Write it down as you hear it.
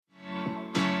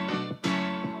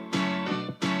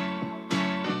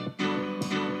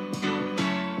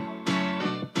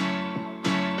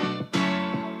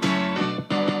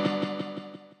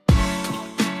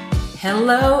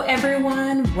Hello,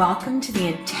 everyone. Welcome to the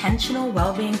Intentional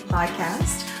Wellbeing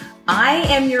Podcast. I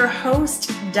am your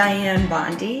host, Diane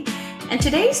Bondi, and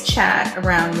today's chat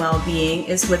around well-being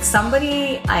is with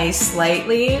somebody I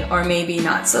slightly, or maybe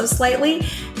not so slightly,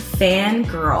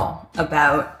 fangirl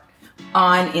about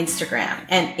on Instagram,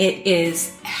 and it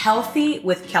is Healthy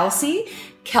with Kelsey,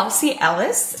 Kelsey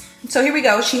Ellis. So here we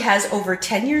go. She has over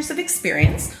 10 years of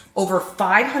experience, over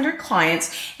 500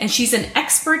 clients, and she's an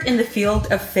expert in the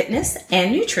field of fitness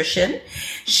and nutrition.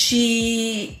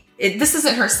 This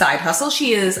isn't her side hustle.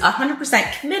 She is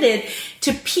 100% committed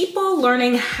to people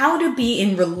learning how to be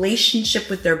in relationship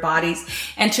with their bodies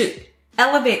and to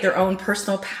elevate their own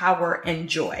personal power and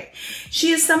joy.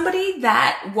 She is somebody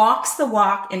that walks the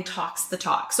walk and talks the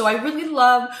talk. So I really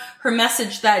love her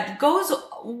message that goes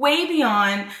way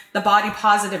beyond the body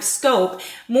positive scope,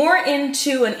 more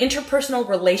into an interpersonal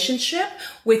relationship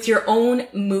with your own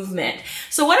movement.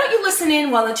 So why don't you listen in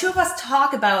while the two of us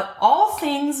talk about all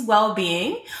things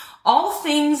well-being, all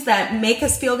things that make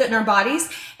us feel good in our bodies,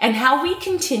 and how we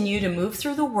continue to move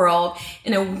through the world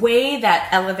in a way that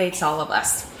elevates all of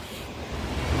us.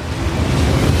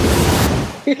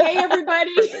 Hey,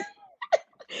 everybody.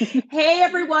 Hey,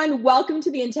 everyone. Welcome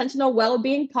to the Intentional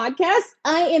Wellbeing Podcast.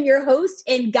 I am your host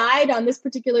and guide on this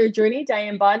particular journey,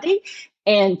 Diane Bondi.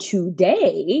 And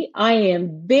today I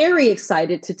am very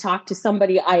excited to talk to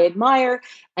somebody I admire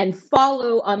and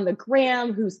follow on the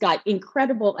gram who's got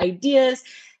incredible ideas.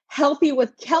 Healthy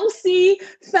with Kelsey,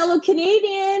 fellow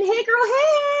Canadian. Hey, girl.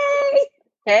 Hey.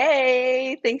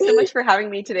 Hey. Thanks so much for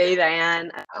having me today,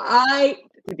 Diane.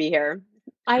 To be here.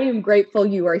 I am grateful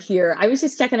you are here. I was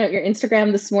just checking out your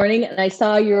Instagram this morning and I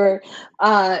saw your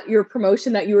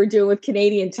promotion that you were doing with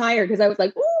Canadian Tire, because I was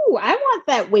like, ooh, I want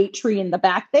that weight tree in the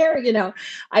back there. You know,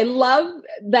 I love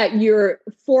that you're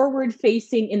forward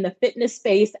facing in the fitness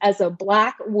space as a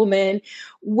Black woman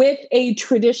with a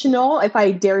traditional, if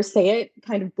I dare say it,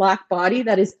 kind of Black body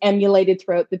that is emulated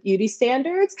throughout the beauty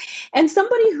standards, and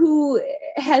somebody who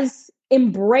has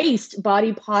embraced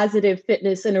body positive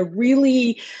fitness in a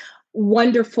really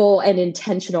wonderful and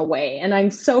intentional way. And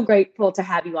I'm so grateful to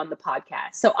have you on the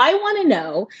podcast. So I want to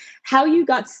know how you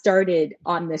got started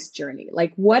on this journey.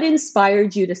 Like, what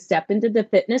inspired you to step into the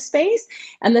fitness space?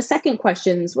 And the second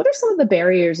question is, what are some of the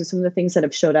barriers or some of the things that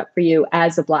have showed up for you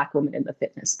as a Black woman in the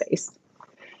fitness space?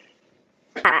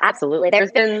 Absolutely.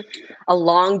 There's been a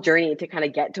long journey to kind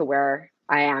of get to where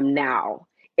I am now.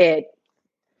 It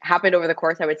happened over the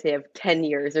course, I would say, of 10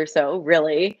 years or so,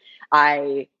 really.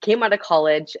 I came out of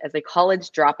college as a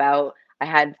college dropout. I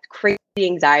had crazy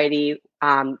anxiety,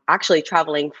 actually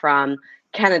traveling from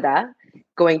Canada,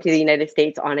 going to the United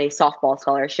States on a softball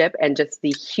scholarship, and just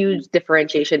the huge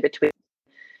differentiation between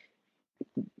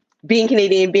being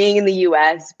Canadian, being in the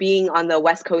US, being on the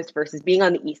West Coast versus being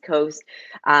on the East Coast,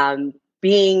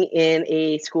 being in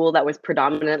a school that was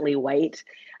predominantly white,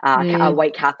 a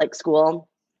white Catholic school.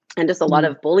 And just a lot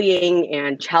of bullying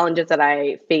and challenges that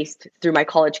I faced through my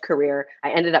college career.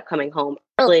 I ended up coming home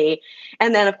early.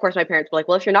 And then, of course, my parents were like,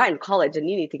 well, if you're not in college, then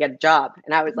you need to get a job.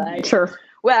 And I was like, sure.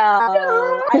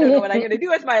 Well, I don't know what I'm going to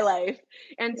do with my life.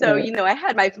 And so, you know, I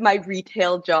had my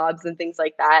retail jobs and things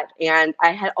like that. And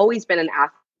I had always been an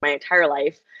athlete my entire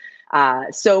life.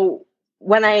 So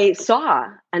when I saw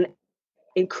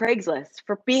in Craigslist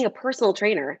for being a personal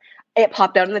trainer, it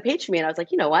popped out on the page for me. And I was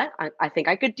like, you know what? I think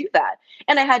I could do that.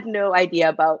 And I had no idea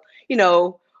about, you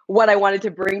know, what I wanted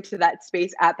to bring to that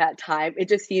space at that time. It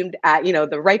just seemed at, you know,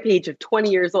 the ripe age of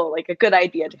 20 years old, like a good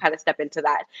idea to kind of step into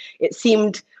that. It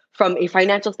seemed from a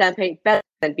financial standpoint better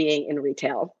than being in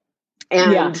retail.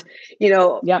 And, you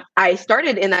know, I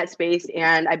started in that space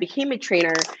and I became a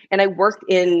trainer, and I worked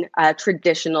in a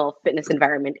traditional fitness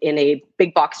environment in a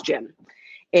big box gym.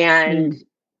 And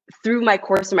through my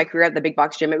course of my career at the big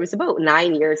box gym, it was about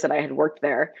 9 years that I had worked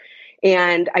there.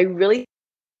 And I really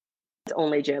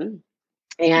only gym.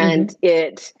 And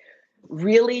it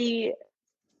really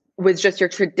was just your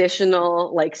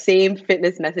traditional, like, same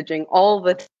fitness messaging all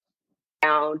the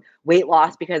time, weight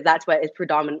loss, because that's what is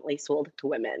predominantly sold to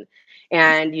women.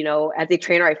 And, you know, as a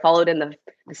trainer, I followed in the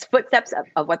footsteps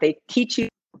of what they teach you,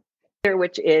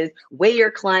 which is weigh your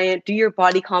client, do your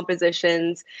body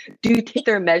compositions, take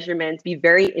their measurements, be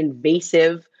very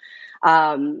invasive,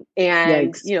 and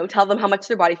you know, tell them how much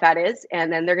their body fat is,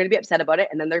 and then they're going to be upset about it,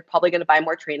 and then they're probably going to buy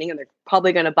more training, and they're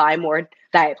probably going to buy more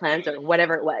diet plans or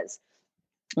whatever it was.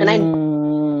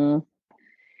 And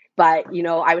but you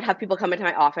know, I would have people come into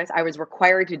my office. I was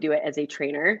required to do it as a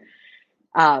trainer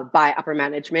by upper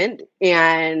management,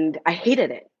 and I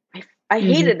hated it. I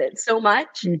hated it so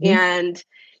much, and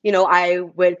you know, I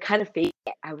would kind of face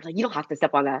I was like, you don't have to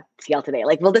step on the scale today.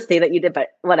 Like, we'll just say that you did, but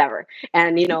whatever.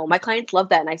 And, my clients love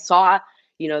that. And I saw,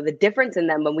 the difference in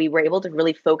them when we were able to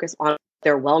really focus on what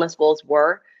their wellness goals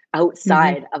were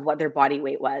outside of what their body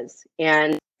weight was.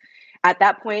 And at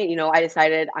that point, I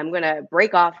decided I'm going to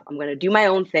break off. I'm going to do my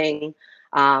own thing.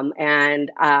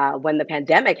 And when the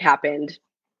pandemic happened,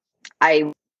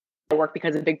 I worked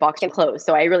because of big box gym closed.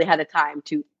 So I really had the time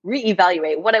to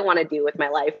reevaluate what I want to do with my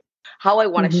life, how I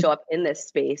want to show up in this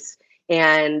space.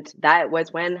 And that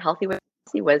was when Healthy with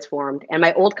Kelsey was formed. And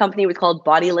my old company was called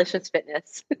Bodylicious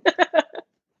Fitness.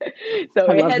 So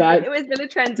it was been a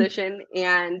transition.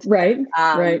 And right.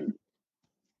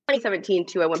 2017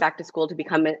 too, I went back to school to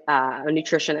become a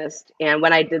nutritionist. And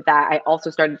when I did that, I also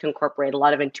started to incorporate a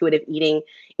lot of intuitive eating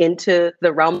into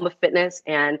the realm of fitness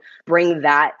and bring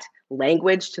that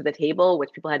language to the table,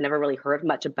 which people had never really heard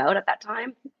much about at that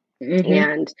time.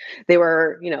 And they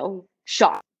were,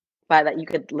 shocked by that you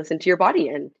could listen to your body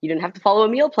and you didn't have to follow a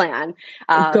meal plan.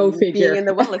 Go figure. Being in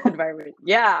the wellness environment.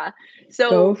 Yeah.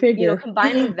 So,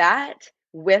 combining that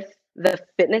with the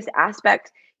fitness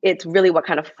aspect, it's really what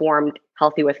kind of formed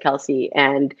Healthy with Kelsey,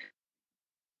 and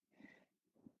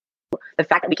the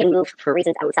fact that we can move for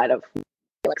reasons outside of what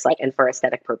it looks like and for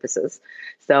aesthetic purposes.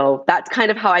 So that's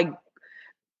kind of how I,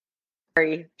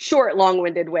 very short,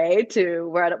 long-winded way to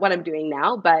what I'm doing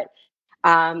now. But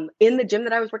in the gym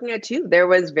that I was working at too, there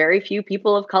was very few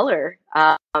people of color.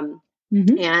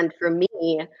 And for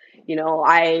me,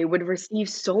 I would receive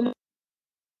so much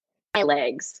on my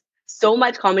legs, so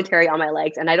much commentary on my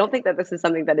legs. And I don't think that this is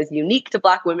something that is unique to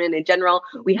Black women in general.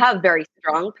 We have very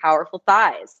strong, powerful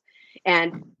thighs.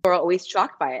 And people are always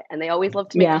shocked by it. And they always love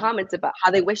to make comments about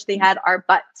how they wish they had our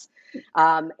butts.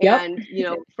 And,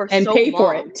 for and so pay long,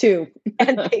 for it too.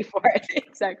 And pay for it.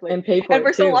 Exactly. And pay for it. And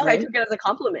for so too, long, right? I took it as a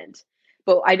compliment.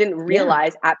 But I didn't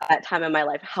realize at that time in my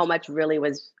life how much really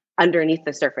was underneath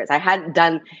the surface. I hadn't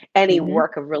done any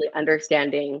work of really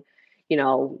understanding,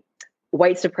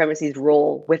 white supremacy's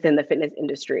role within the fitness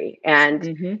industry.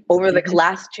 And over the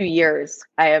last 2 years,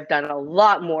 I have done a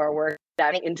lot more work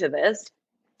diving into this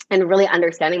and really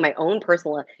understanding my own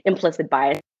personal implicit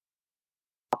bias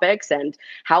topics and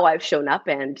how I've shown up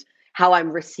and how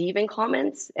I'm receiving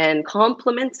comments and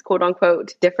compliments, quote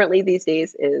unquote, differently these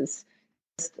days is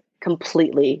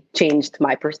completely changed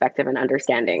my perspective and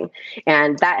understanding.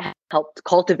 And that helped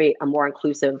cultivate a more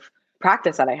inclusive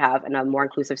practice that I have and a more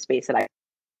inclusive space that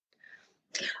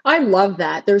I love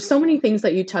that. There's so many things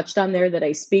that you touched on there that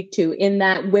I speak to, in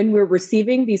that when we're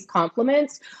receiving these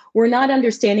compliments, we're not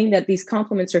understanding that these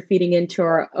compliments are feeding into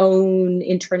our own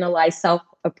internalized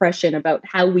self-oppression about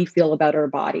how we feel about our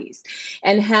bodies.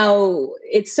 And how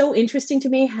it's so interesting to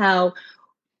me how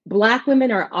Black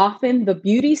women are often the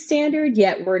beauty standard,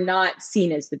 yet we're not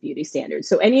seen as the beauty standard.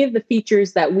 So any of the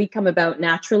features that we come about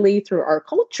naturally through our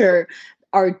culture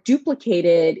are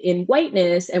duplicated in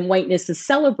whiteness, and whiteness is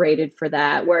celebrated for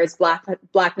that, whereas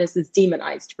blackness is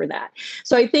demonized for that.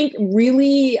 So I think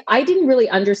I didn't really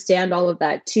understand all of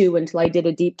that too until I did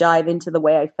a deep dive into the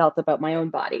way I felt about my own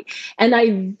body. And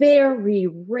I very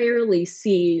rarely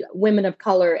see women of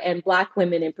color and Black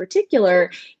women in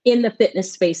particular in the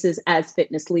fitness spaces as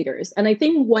fitness leaders. And I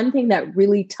think one thing that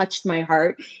really touched my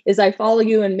heart is I follow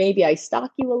you, and maybe I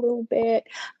stalk you a little bit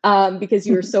because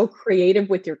you were so creative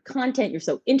with your content. You're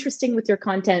so interesting with your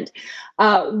content.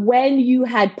 When you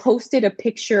had posted a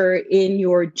picture in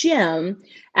your gym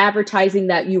advertising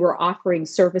that you were offering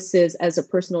services as a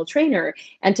personal trainer,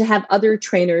 and to have other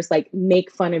trainers like make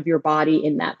fun of your body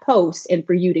in that post, and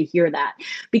for you to hear that,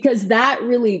 because that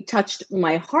really touched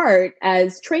my heart.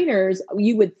 As trainers,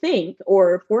 you would think,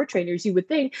 or for trainers, you would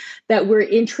think that we're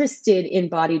interested in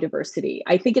body diversity.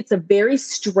 I think it's a very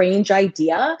strange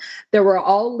idea that we're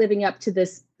all living up to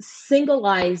this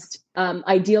singleized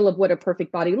ideal of what a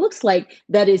perfect body looks like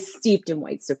that is steeped in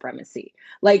white supremacy.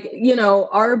 Like,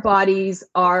 our bodies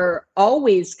are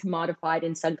always commodified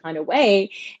in some kind of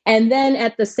way, and then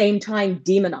at the same time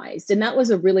demonized. And that was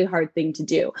a really hard thing to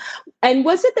do. And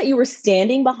was it that you were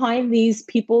standing behind these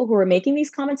people who were making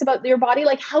these comments about your body?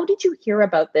 Like, how did you hear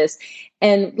about this?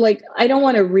 And like, I don't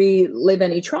want to relive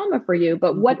any trauma for you,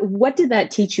 but what did that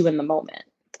teach you in the moment?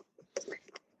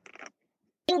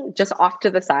 Just off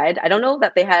to the side. I don't know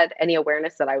that they had any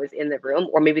awareness that I was in the room,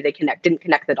 or maybe they didn't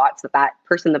connect the dots that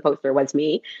person, the poster, was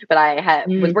me. But I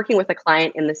was working with a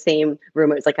client in the same room.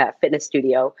 It was like a fitness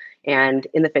studio. And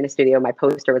in the fitness studio, my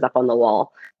poster was up on the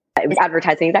wall. It was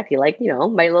advertising exactly like,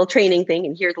 my little training thing.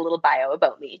 And here's a little bio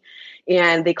about me.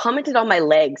 And they commented on my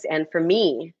legs. And for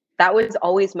me, that was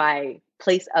always my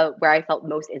place of where I felt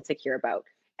most insecure about.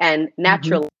 And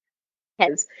naturally,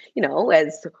 As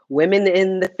as women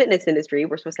in the fitness industry,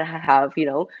 we're supposed to have,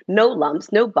 no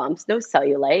lumps, no bumps, no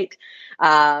cellulite.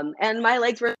 And my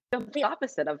legs were the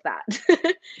opposite of that.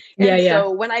 And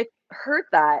so when I heard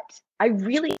that, I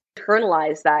really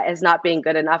internalized that as not being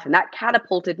good enough. And that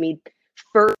catapulted me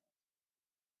further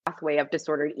pathway of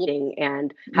disordered eating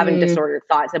and having disordered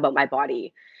thoughts about my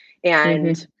body.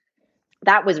 And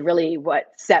that was really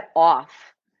what set off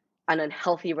an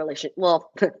unhealthy relationship.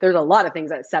 Well, there's a lot of things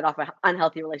that set off an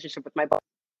unhealthy relationship with my body,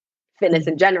 fitness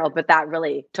in general, but that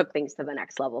really took things to the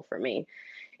next level for me.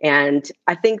 And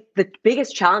I think the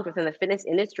biggest challenge within the fitness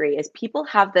industry is people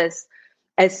have this,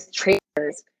 as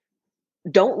trainers,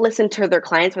 don't listen to their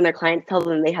clients when their clients tell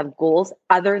them they have goals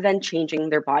other than changing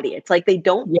their body. It's like they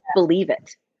don't believe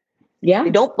it. Yeah.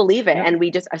 They don't believe it. And we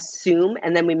just assume,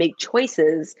 and then we make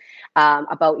choices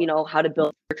about, how to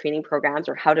build their training programs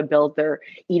or how to build their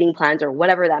eating plans or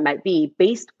whatever that might be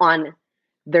based on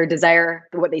their desire,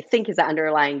 what they think is the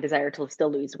underlying desire to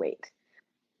still lose weight.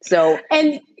 So,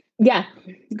 and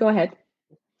go ahead.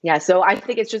 Yeah. So I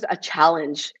think it's just a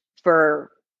challenge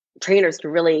for trainers to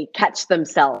really catch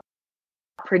themselves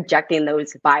projecting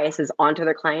those biases onto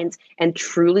their clients and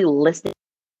truly listening.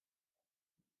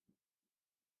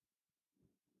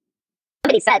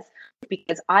 Somebody says,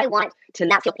 because I want to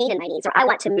not feel pain in my knees, or I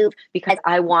want to move because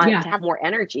I want to have more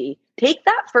energy. Take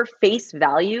that for face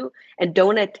value and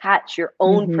don't attach your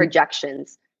own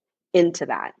projections into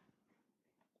that.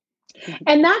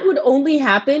 And that would only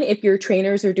happen if your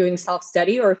trainers are doing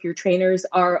self-study or if your trainers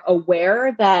are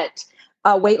aware that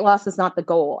weight loss is not the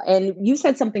goal. And you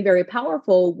said something very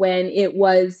powerful when it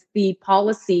was the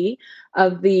policy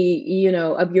of the,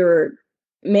 of your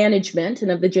management and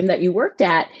of the gym that you worked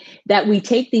at, that we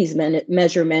take these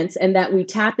measurements and that we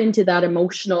tap into that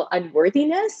emotional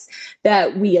unworthiness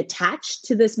that we attach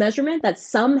to this measurement, that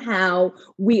somehow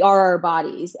we are our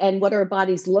bodies and what our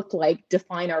bodies look like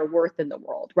define our worth in the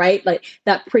world, right? Like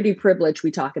that pretty privilege we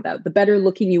talk about. The better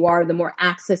looking you are, the more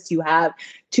access you have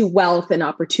to wealth and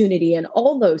opportunity and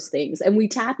all those things. And we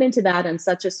tap into that on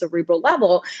such a cerebral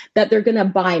level that they're going to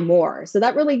buy more. So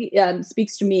that really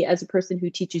speaks to me as a person who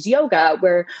teaches yoga,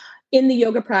 where in the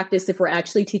yoga practice, if we're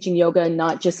actually teaching yoga and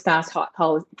not just fast, hot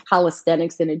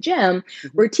calisthenics in a gym,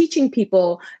 we're teaching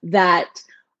people that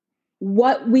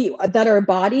that our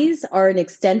bodies are an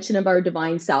extension of our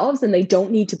divine selves and they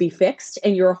don't need to be fixed.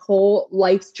 And your whole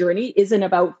life's journey isn't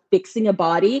about fixing a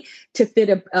body to fit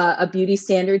a beauty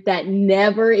standard that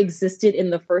never existed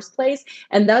in the first place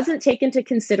and doesn't take into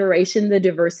consideration the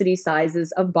diversity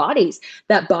sizes of bodies,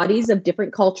 that bodies of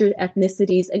different cultures,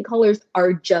 ethnicities, and colors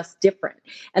are just different.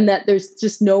 And that there's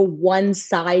just no one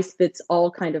size fits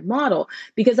all kind of model.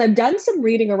 Because I've done some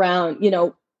reading around,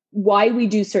 why we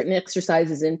do certain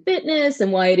exercises in fitness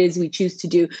and why it is we choose to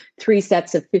do 3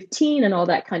 sets of 15 and all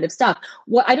that kind of stuff.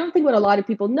 What I don't think what a lot of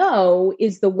people know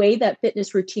is the way that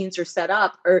fitness routines are set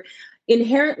up are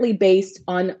inherently based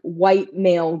on white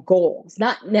male goals,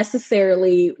 not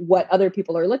necessarily what other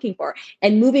people are looking for.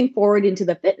 And moving forward into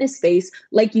the fitness space,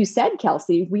 like you said,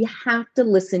 Kelsey, we have to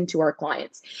listen to our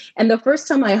clients. And the first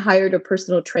time I hired a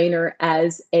personal trainer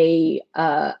as a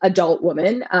adult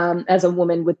woman, as a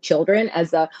woman with children,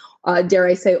 as a dare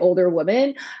I say older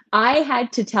woman, I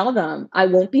had to tell them I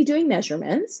won't be doing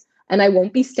measurements and I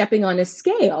won't be stepping on a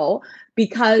scale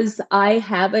because I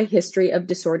have a history of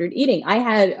disordered eating. I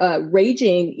had a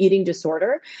raging eating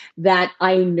disorder that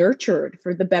I nurtured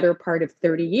for the better part of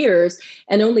 30 years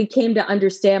and only came to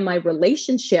understand my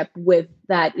relationship with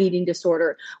that eating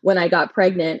disorder when I got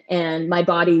pregnant and my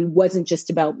body wasn't just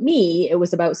about me, it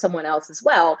was about someone else as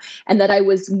well. And that I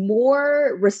was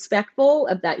more respectful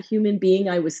of that human being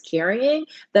I was carrying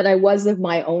than I was of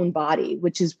my own body,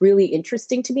 which is really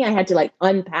interesting to me. I had to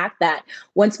unpack that.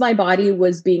 Once my body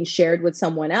was being shared with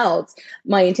someone else,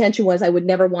 my intention was I would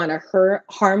never want to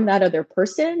harm that other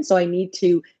person. So I need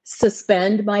to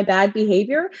suspend my bad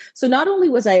behavior. So not only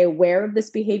was I aware of this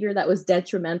behavior that was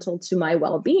detrimental to my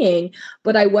well-being,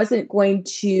 but I wasn't going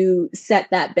to set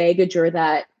that baggage or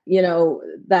that,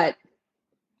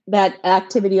 that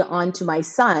activity onto my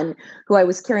son, who I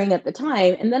was carrying at the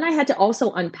time. And then I had to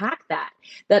also unpack that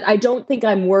I don't think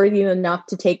I'm worthy enough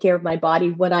to take care of my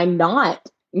body when I'm not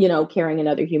carrying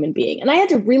another human being. And I had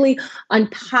to really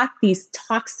unpack these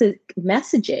toxic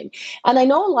messaging. And I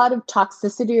know a lot of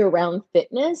toxicity around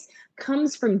fitness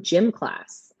comes from gym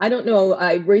class. I don't know.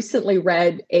 I recently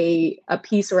read a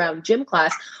piece around gym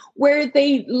class where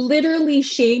they literally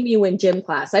shame you in gym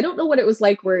class. I don't know what it was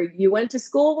like where you went to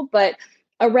school, but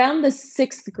around the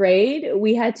 6th grade,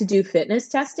 we had to do fitness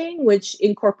testing, which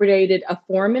incorporated a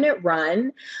 4-minute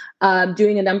run,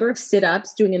 doing a number of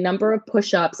sit-ups, doing a number of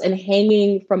push-ups, and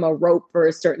hanging from a rope for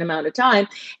a certain amount of time.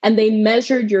 And they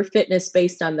measured your fitness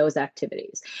based on those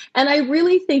activities. And I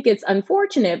really think it's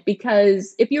unfortunate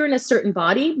because if you're in a certain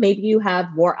body, maybe you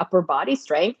have more upper body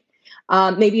strength.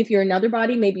 Maybe if you're another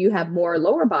body, maybe you have more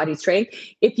lower body strength.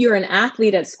 If you're an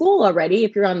athlete at school already,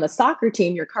 if you're on the soccer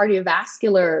team, your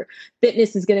cardiovascular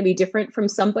fitness is going to be different from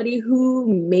somebody who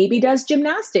maybe does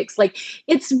gymnastics. Like,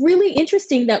 it's really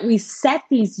interesting that we set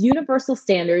these universal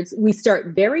standards. We start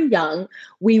very young.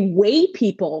 We weigh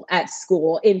people at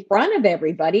school in front of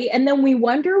everybody. And then we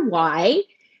wonder why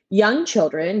young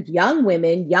children, young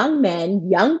women, young men,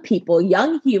 young people,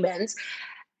 young humans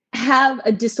have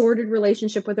a disordered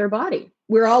relationship with their body.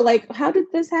 We're all like, how did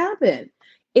this happen?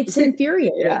 It's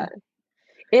infuriating. Yeah,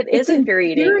 it is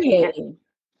infuriating.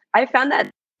 I found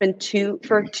that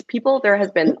for people, there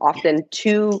has been often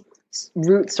two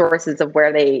root sources of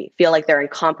where they feel like they're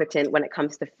incompetent when it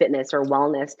comes to fitness or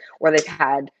wellness, or they've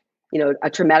had, a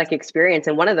traumatic experience.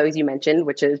 And one of those you mentioned,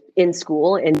 which is in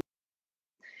school.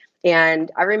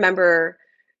 And I remember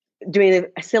doing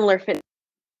a similar fitness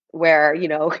where, you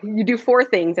do 4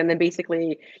 things and then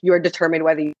basically you're determined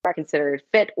whether you are considered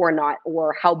fit or not,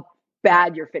 or how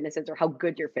bad your fitness is or how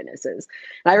good your fitness is.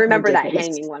 And I remember that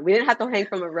hanging one. We didn't have to hang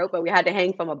from a rope, but we had to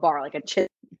hang from a bar, like a chin.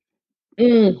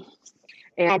 And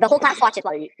the whole class watches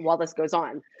while this goes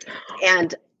on.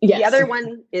 And the other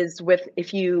one is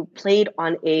if you played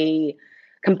on a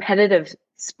competitive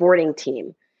sporting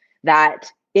team, that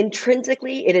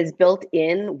intrinsically it is built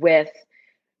in with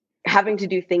having to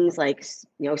do things like,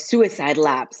 suicide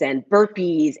laps and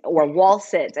burpees or wall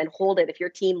sits and hold it if your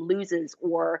team loses,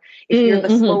 or if you're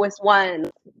the slowest one,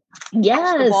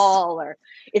 catch the ball, or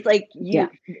it's like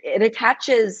it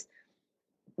attaches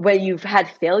when you've had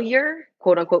failure,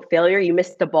 quote unquote failure, you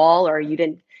missed the ball or you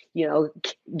didn't,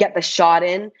 get the shot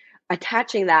in,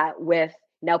 attaching that with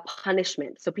now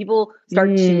punishment. So people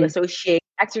start to associate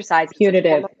exercise with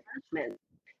punitive punishment.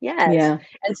 Yes. Yeah.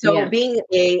 And so being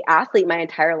an athlete my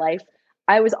entire life,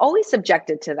 I was always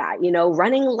subjected to that,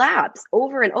 running laps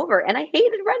over and over. And I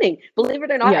hated running. Believe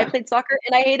it or not, I played soccer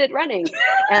and I hated running.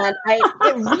 And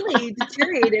it really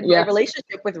deteriorated my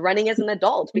relationship with running as an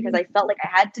adult, because I felt like I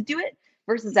had to do it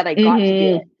versus that I got to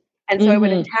do it. And so I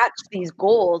would attach these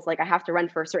goals, like I have to run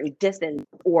for a certain distance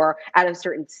or at a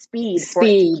certain speed for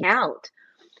it to count.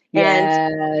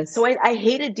 And so I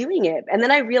hated doing it. And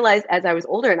then I realized as I was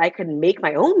older and I could make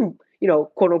my own,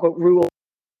 quote unquote rule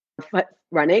of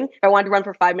running. If I wanted to run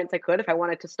for 5 minutes, I could. If I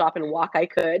wanted to stop and walk, I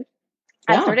could.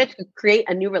 I started to create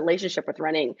a new relationship with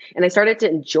running, and I started to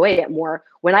enjoy it more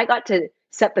when I got to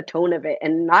set the tone of it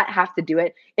and not have to do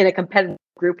it in a competitive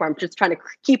group where I'm just trying to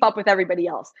keep up with everybody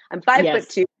else. I'm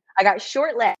 5'2". I got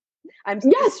short legs. I'm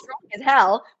strong as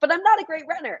hell, but I'm not a great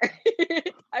runner.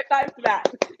 High five to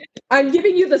that. I'm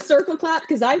giving you the circle clap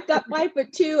because I've got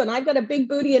 5'2" and I've got a big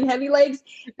booty and heavy legs,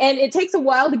 and it takes a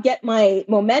while to get my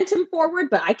momentum forward,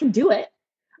 but I can do it.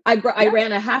 I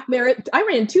ran a half marathon. I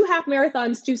ran 2 half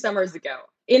marathons 2 summers ago.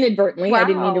 Inadvertently, I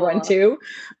didn't mean to run 2.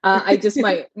 I just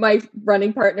my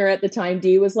running partner at the time,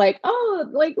 Dee, was like, "Oh,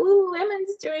 like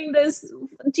Lululemon's doing this.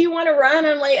 Do you want to run?"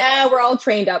 I'm like, we're all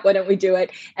trained up. Why don't we do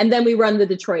it?" And then we run the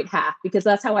Detroit half, because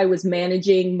that's how I was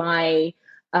managing my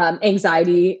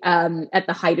anxiety at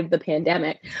the height of the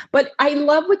pandemic. But I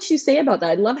love what you say about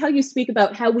that. I love how you speak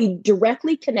about how we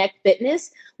directly connect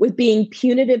fitness with being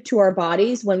punitive to our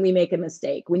bodies when we make a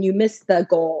mistake, when you miss the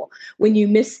goal, when you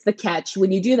miss the catch,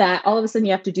 when you do that, all of a sudden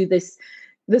you have to do this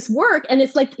work. And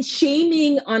it's like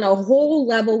shaming on a whole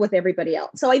level with everybody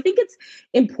else. So I think it's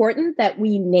important that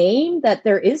we name that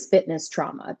there is fitness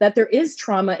trauma, that there is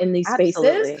trauma in these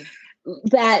spaces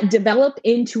that develop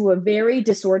into a very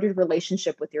disordered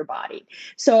relationship with your body.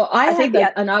 So I think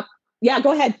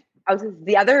go ahead.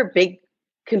 The other big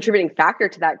contributing factor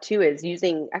to that too is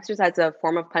using exercise as a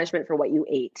form of punishment for what you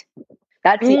ate.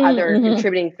 That's the other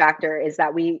contributing factor, is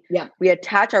that we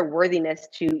attach our worthiness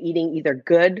to eating either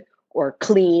good or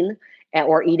clean,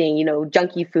 or eating,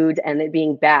 junky foods and it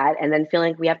being bad, and then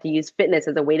feeling like we have to use fitness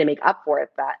as a way to make up for it.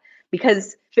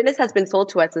 Because fitness has been sold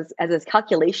to us as this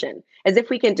calculation, as if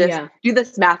we can just do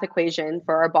this math equation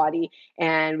for our body,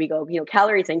 and we go,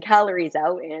 calories in, calories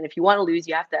out. And if you want to lose,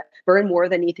 you have to burn more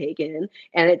than you take in.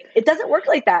 And it doesn't work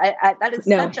like that. That is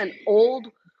such an old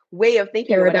way of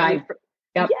thinking. Paradigm.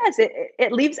 Yes,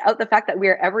 it leaves out the fact that we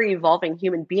are ever evolving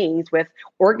human beings with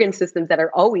organ systems that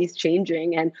are always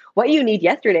changing. And what you need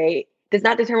yesterday does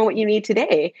not determine what you need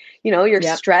today. You're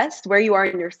stressed, where you are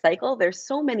in your cycle. There's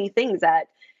so many things that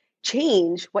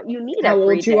change what you need. How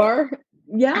old you are.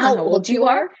 Yeah, how how old old you you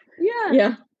are. are. Yeah, Yeah.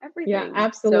 Yeah, everything. So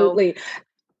absolutely.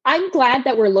 I'm glad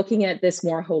that we're looking at this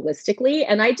more holistically.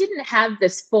 And I didn't have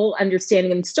this full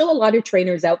understanding. And still a lot of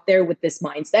trainers out there with this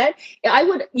mindset. I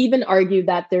would even argue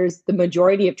that there's the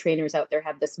majority of trainers out there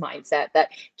have this mindset that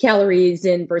calories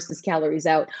in versus calories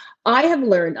out. I have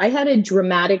learned I had a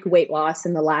dramatic weight loss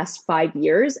in the last 5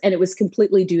 years, and it was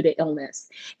completely due to illness.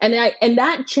 And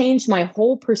that changed my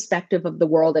whole perspective of the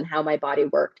world and how my body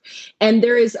worked. And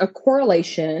there is a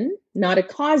correlation, not a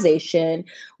causation,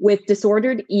 with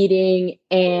disordered eating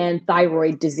and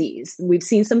thyroid disease. We've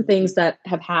seen some things that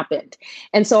have happened.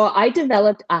 And so I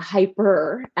developed a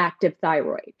hyperactive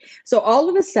thyroid. So all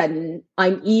of a sudden,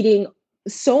 I'm eating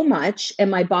so much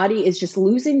and my body is just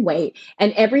losing weight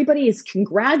and everybody is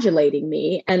congratulating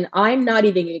me and I'm not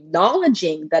even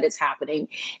acknowledging that it's happening,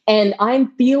 and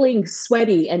I'm feeling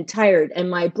sweaty and tired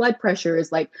and my blood pressure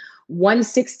is like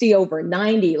 160 over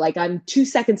 90, like I'm 2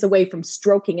 seconds away from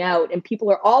stroking out. And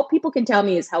all people can tell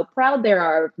me is how proud they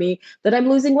are of me that I'm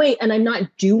losing weight and I'm not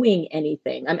doing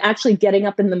anything. I'm actually getting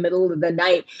up in the middle of the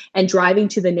night and driving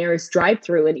to the nearest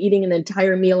drive-through and eating an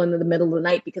entire meal in the middle of the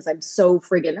night because I'm so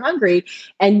friggin' hungry.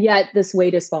 And yet this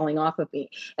weight is falling off of me.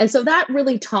 And so that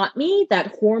really taught me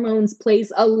that hormones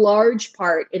plays a large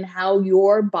part in how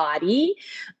your body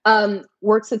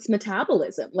works its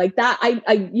metabolism like that.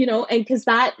 And because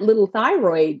that little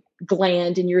thyroid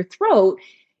gland in your throat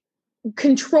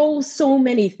controls so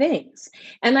many things,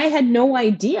 and I had no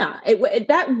idea. It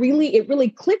really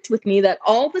clicked with me that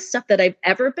all the stuff that I've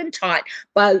ever been taught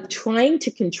by trying to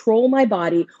control my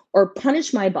body or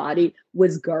punish my body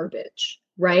was garbage,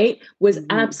 right? Was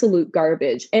absolute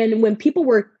garbage. And when people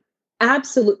were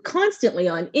constantly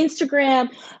on Instagram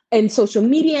and social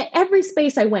media, every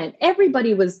space I went,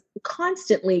 everybody was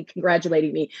constantly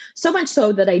congratulating me. So much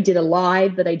so that I did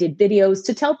videos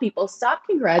to tell people, stop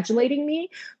congratulating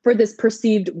me for this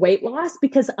perceived weight loss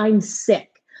because I'm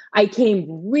sick. I came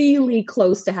really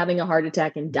close to having a heart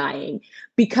attack and dying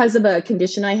because of a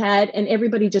condition I had. And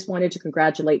everybody just wanted to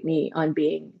congratulate me on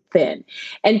being thin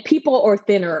or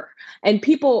thinner. And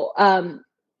people,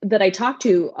 that I talked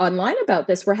to online about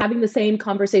this were having the same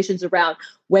conversations around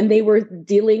when they were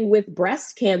dealing with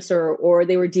breast cancer or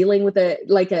they were dealing with a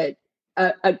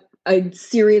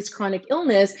serious chronic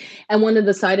illness. And one of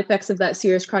the side effects of that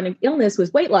serious chronic illness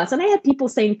was weight loss. And I had people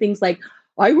saying things like,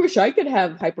 I wish I could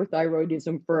have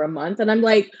hyperthyroidism for a month. And I'm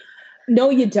like, no,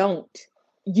 you don't.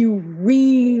 You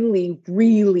really,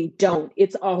 really don't.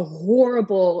 It's a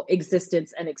horrible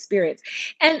existence and experience.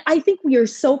 And I think we are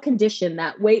so conditioned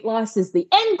that weight loss is the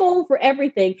end goal for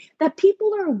everything that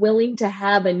people are willing to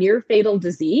have a near fatal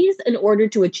disease in order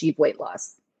to achieve weight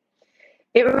loss.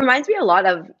 it reminds me a lot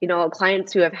of,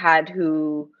 clients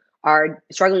who are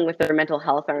struggling with their mental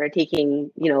health and are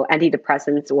taking,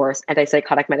 antidepressants or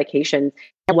antipsychotic medications.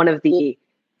 And one of the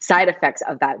side effects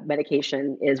of that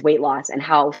medication is weight loss and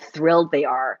how thrilled they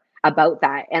are about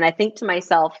that. And I think to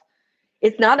myself,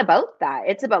 it's not about that.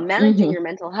 It's about managing your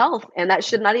mental health. And that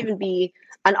should not even be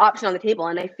an option on the table.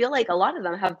 And I feel like a lot of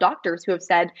them have doctors who have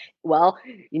said, well,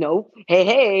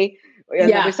 hey,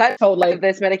 Yeah, side totally. of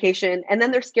this medication. And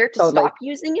then they're scared to stop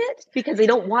using it because they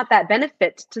don't want that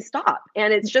benefit to stop.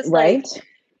 And it's just right.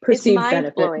 It's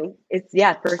mind blowing. It's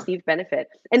perceived benefit.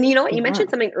 And you know what? You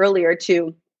mentioned something earlier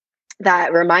too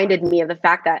that reminded me of the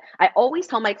fact that I always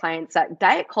tell my clients that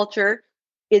diet culture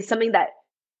is something that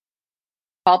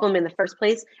problem in the first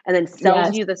place and then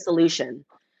sells you the solution.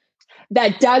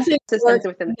 That doesn't work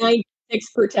within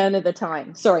 96% of the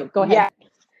time. Sorry, go ahead.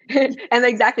 Yeah. And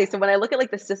exactly. So when I look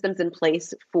at the systems in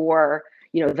place for,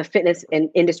 the fitness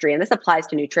industry, and this applies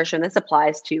to nutrition, this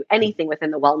applies to anything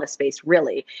within the wellness space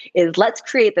really, is let's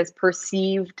create this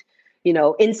perceived,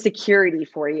 insecurity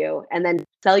for you and then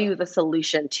sell you the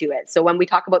solution to it. So when we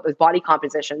talk about those body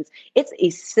compositions, it's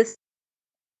a system.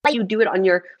 You do it on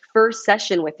your first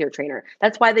session with your trainer.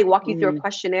 That's why they walk you through a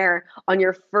questionnaire on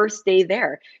your first day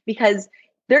there, because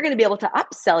they're going to be able to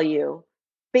upsell you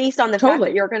based on the fact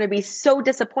that you're going to be so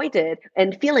disappointed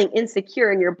and feeling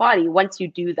insecure in your body once you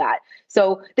do that.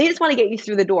 So they just want to get you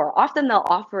through the door. Often they'll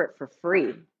offer it for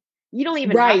free. You don't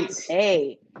even have to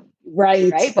pay.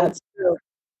 Right. That's true.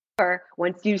 Or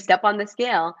once you step on the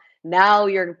scale, now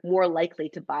you're more likely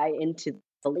to buy into the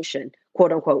solution,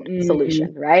 quote unquote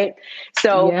solution, right?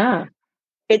 So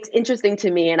it's interesting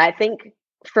to me. And I think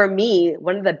for me,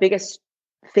 one of the biggest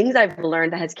things I've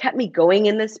learned that has kept me going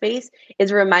in this space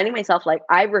is reminding myself,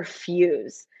 I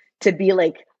refuse to be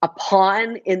like a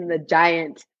pawn in the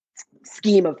giant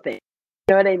scheme of things.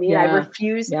 You know what I mean? I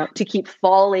refuse to keep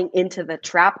falling into the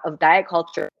trap of diet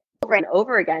culture over and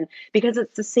over again, because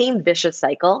it's the same vicious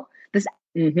cycle.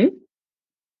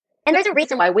 And there's a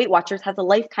reason why Weight Watchers has a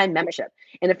lifetime membership.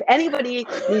 And if anybody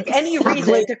needs any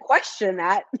reason to question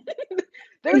that,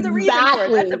 there's a reason for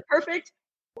it. That's a perfect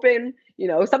open,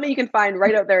 something you can find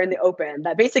right out there in the open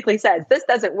that basically says this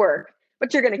doesn't work,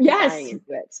 but you're going to keep buying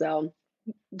into it. So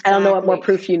I don't know what more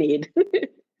proof you need.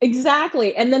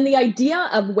 Exactly. And then the idea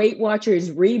of Weight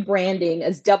Watchers rebranding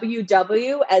as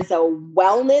WW, as a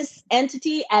wellness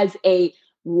entity, as a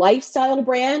lifestyle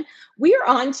brand, we are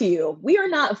on to you. We are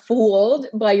not fooled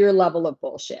by your level of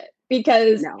bullshit,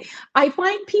 because I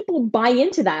find people buy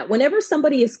into that. Whenever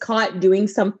somebody is caught doing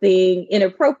something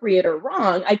inappropriate or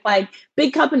wrong, I find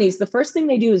big companies, the first thing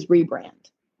they do is rebrand.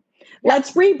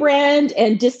 Let's rebrand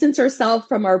and distance ourselves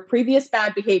from our previous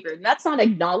bad behavior. And that's not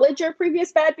acknowledge our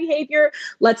previous bad behavior.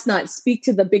 Let's not speak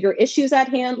to the bigger issues at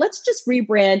hand. Let's just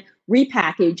rebrand,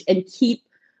 repackage, and keep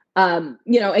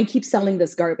and keep selling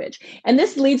this garbage. And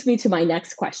this leads me to my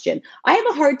next question. I have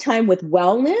a hard time with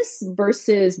wellness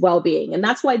versus well-being. And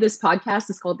that's why this podcast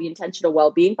is called the Intentional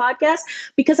Wellbeing Podcast,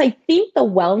 because I think the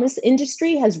wellness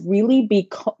industry has really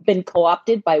been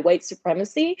co-opted by white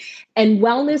supremacy, and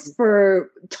wellness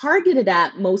for targeted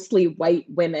at mostly white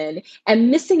women, and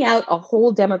missing out a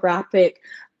whole demographic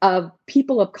of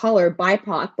people of color,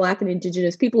 BIPOC, Black and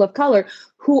Indigenous people of color,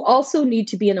 who also need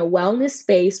to be in a wellness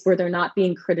space where they're not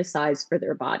being criticized for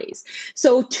their bodies.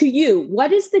 So to you,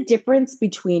 what is the difference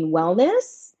between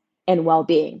wellness and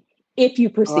well-being, if you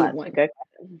perceive one? Good.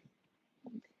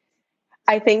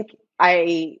 I think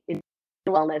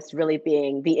wellness really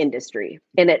being the industry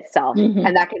in itself. Mm-hmm.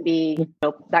 And that could be,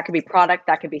 that could be product,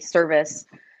 that could be service,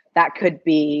 that could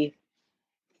be,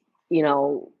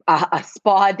 a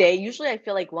spa day. Usually I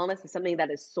feel like wellness is something that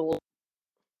is sold.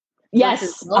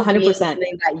 Yes, 100%.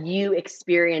 Something that you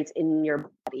experience in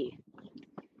your body.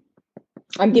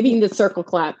 I'm giving the circle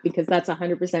clap because that's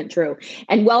 100% true.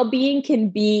 And well-being can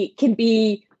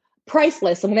be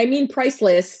priceless. And when I mean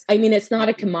priceless, I mean, it's not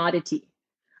a commodity.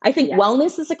 I think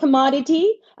wellness is a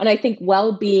commodity, and I think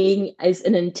well-being is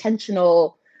an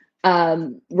intentional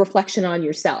reflection on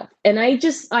yourself. And I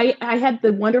had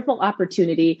the wonderful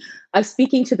opportunity of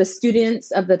speaking to the students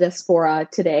of the diaspora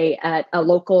today at a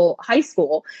local high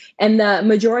school. And the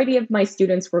majority of my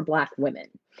students were Black women.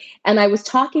 And I was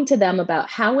talking to them about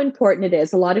how important it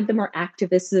is. A lot of them are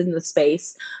activists in the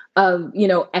space of,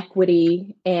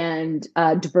 equity and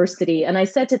diversity. And I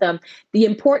said to them, the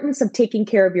importance of taking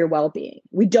care of your well-being.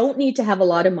 We don't need to have a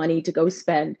lot of money to go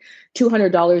spend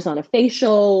 $200 on a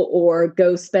facial or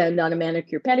go spend on a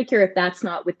manicure pedicure if that's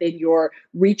not within your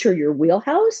reach or your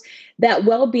wheelhouse. That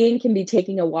well-being can be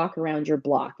taking a walk around your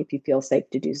block if you feel safe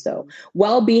to do so.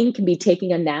 Well-being can be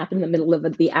taking a nap in the middle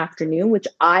of the afternoon, which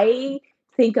I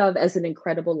think of as an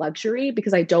incredible luxury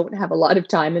because I don't have a lot of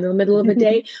time in the middle of a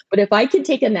day. But if I could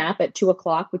take a nap at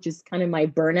 2:00, which is kind of my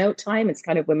burnout time, it's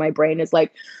kind of when my brain is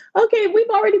like, okay, we've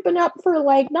already been up for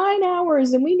like 9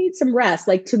 hours and we need some rest.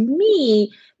 Like, to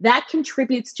me, that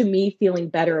contributes to me feeling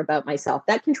better about myself.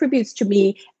 That contributes to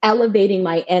me elevating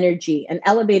my energy and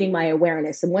elevating my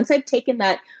awareness. And once I've taken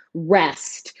that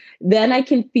rest, then I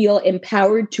can feel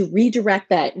empowered to redirect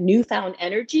that newfound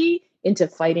energy into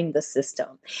fighting the system.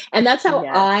 And that's how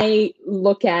I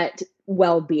look at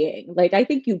well-being. Like, I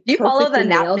think you follow the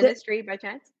nap ministry by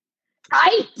chance?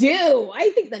 I do. I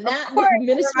think the nap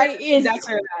ministry is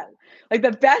like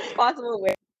the best possible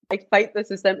way to fight the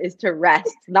system is to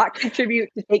rest, not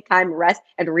contribute, to take time, rest,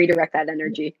 and redirect that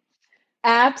energy.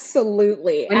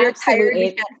 Absolutely. When you're tired,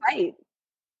 you can't fight.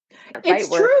 It's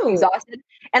true. Exhausted.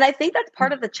 And I think that's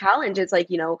part of the challenge. It's like,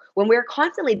 when we're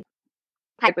constantly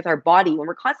with our body, when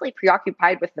we're constantly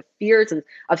preoccupied with the fears and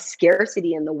of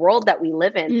scarcity in the world that we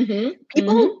live in,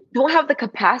 people don't have the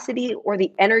capacity or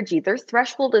the energy. Their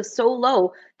threshold is so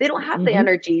low. They don't have the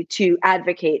energy to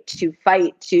advocate, to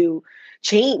fight, to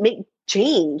make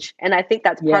change. And I think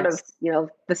that's part of, the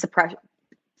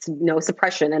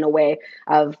suppression in a way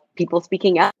of people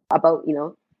speaking out about,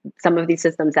 some of these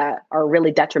systems that are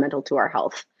really detrimental to our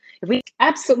health. If we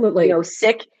absolutely,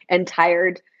 sick and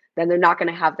tired, then they're not going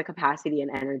to have the capacity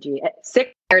and energy.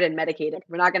 Sick, tired, and medicated.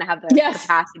 We're not going to have the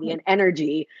capacity and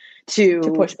energy to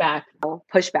push back. To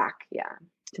push back.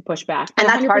 And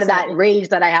that's part of that rage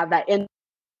that I have, that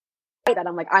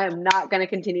I'm like, I am not going to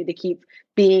continue to keep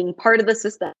being part of the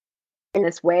system in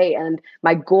this way. And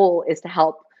my goal is to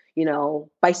help,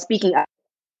 by speaking up,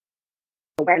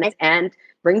 awareness, and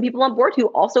bring people on board who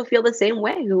also feel the same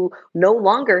way, who no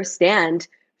longer stand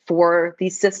for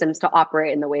these systems to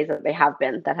operate in the ways that they have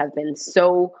been, that have been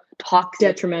so toxic,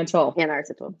 detrimental in our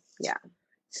system. Yeah.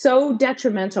 So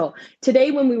detrimental.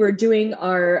 Today, when we were doing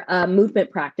our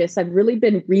movement practice, I've really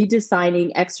been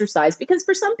redesigning exercise, because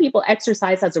for some people,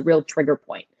 exercise has a real trigger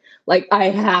point. Like I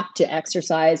have to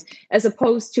exercise as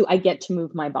opposed to I get to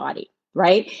move my body.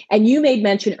 Right. And you made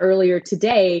mention earlier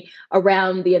today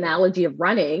around the analogy of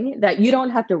running that you don't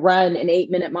have to run an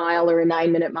 8-minute mile or a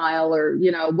 9-minute mile or,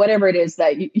 whatever it is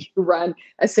that you run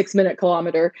a 6-minute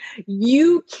kilometer.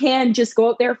 You can just go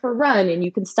out there for a run and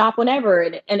you can stop whenever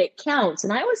and it counts.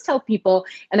 And I always tell people,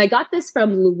 and I got this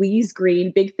from Louise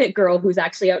Green, big fit girl, who's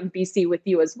actually out in BC with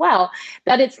you as well,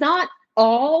 that it's not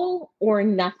all or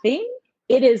nothing.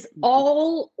 It is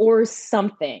all or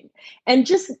something. And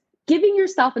just giving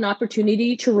yourself an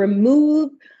opportunity to remove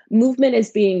movement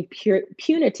as being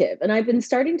punitive. And I've been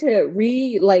starting to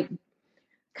redesign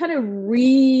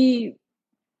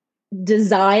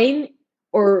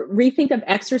or rethink of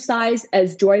exercise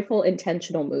as joyful,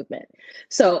 intentional movement.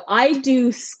 So I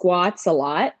do squats a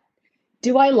lot.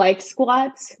 Do I like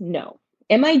squats? No.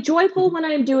 Am I joyful when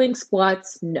I'm doing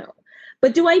squats? No.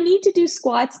 But do I need to do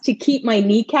squats to keep my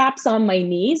kneecaps on my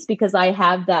knees because I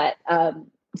have that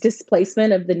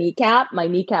displacement of the kneecap? My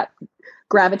kneecap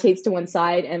gravitates to one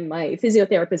side, and my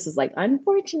physiotherapist is like,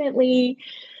 unfortunately,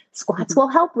 squats will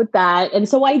help with that. And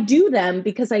so I do them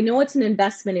because I know it's an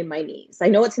investment in my knees. I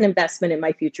know it's an investment in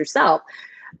my future self.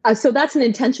 So that's an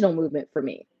intentional movement for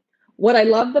me. What I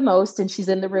love the most, and she's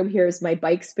in the room here, is my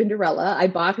bike Spinderella. I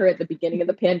bought her at the beginning of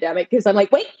the pandemic because I'm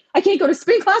like, wait, I can't go to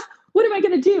spin class. What am I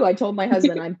going to do? I told my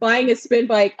husband, I'm buying a spin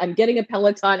bike. I'm getting a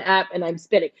Peloton app and I'm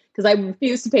spinning because I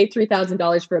refuse to pay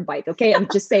 $3,000 for a bike. Okay. I'm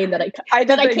just saying that I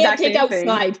can't take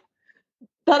outside.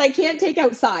 That I can't take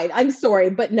outside. I'm sorry,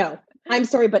 but no.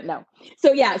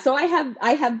 So yeah, so I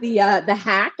have the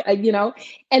hack,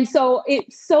 and so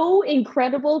it's so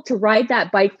incredible to ride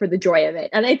that bike for the joy of it.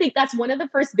 And I think that's one of the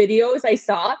first videos I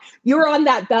saw. You were on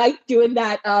that bike doing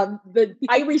that. I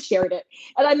reshared it,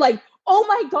 and I'm like, oh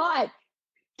my God.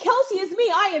 Kelsey is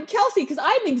me. I am Kelsey because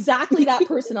I'm exactly that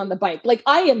person on the bike. Like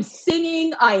I am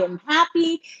singing, I am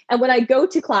happy. And when I go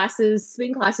to classes,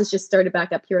 spin classes just started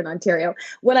back up here in Ontario.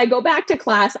 When I go back to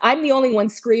class, I'm the only one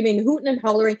screaming, hooting and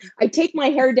hollering. I take my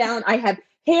hair down. I have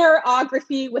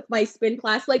hairography with my spin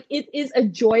class. Like it is a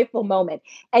joyful moment.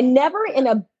 And never in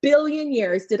a billion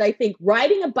years did I think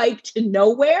riding a bike to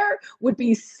nowhere would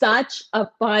be such a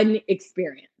fun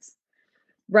experience.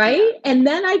 Right. Yeah. And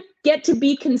then I get to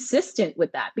be consistent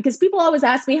with that because people always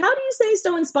ask me, how do you stay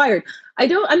so inspired?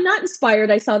 I'm not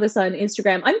inspired. I saw this on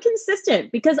Instagram. I'm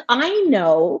consistent because I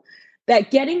know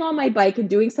that getting on my bike and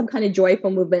doing some kind of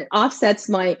joyful movement offsets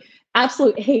my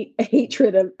absolute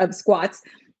hatred of squats.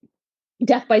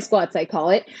 Death by squats, I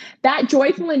call it. That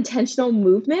joyful, intentional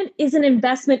movement is an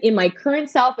investment in my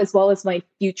current self as well as my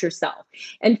future self.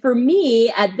 And for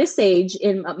me, at this age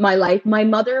in my life, my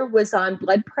mother was on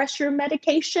blood pressure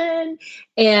medication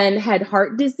and had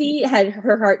heart disease,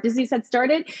 her heart disease had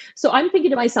started. So I'm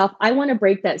thinking to myself, I want to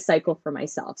break that cycle for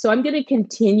myself. So I'm going to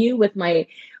continue with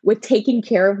taking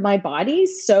care of my body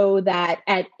so that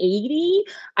at 80,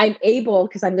 I'm able,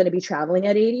 because I'm going to be traveling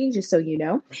at 80, just so you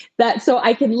know, that so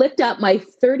I can lift up my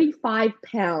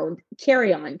 35-pound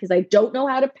carry-on because I don't know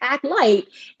how to pack light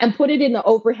and put it in the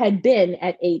overhead bin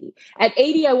at 80. At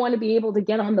 80, I want to be able to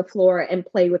get on the floor and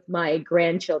play with my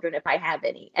grandchildren if I have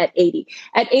any at 80.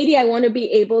 At 80, I want to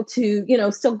be able to,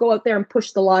 still go out there and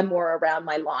push the lawnmower around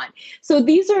my lawn. So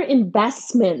these are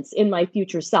investments in my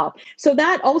future self. So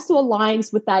that also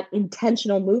aligns with that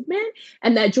intentional movement,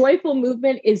 and that joyful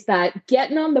movement is that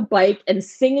getting on the bike and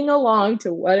singing along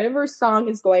to whatever song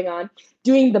is going on,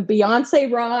 doing the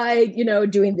Beyonce ride,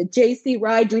 doing the JC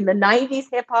ride, doing the 90s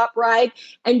hip hop ride,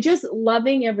 and just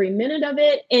loving every minute of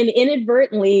it and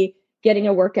inadvertently getting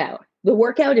a workout. The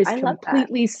workout is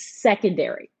completely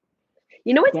secondary.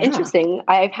 You know what's interesting?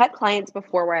 I've had clients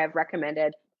before where I've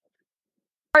recommended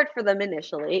hard for them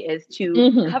initially is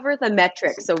to cover the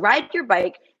metrics. So ride your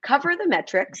bike, cover the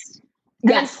metrics,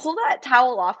 and then pull that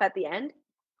towel off at the end.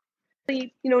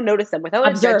 Notice them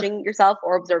without judging yourself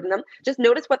or observing them. Just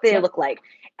notice what they look like.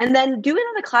 And then do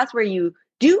another class where you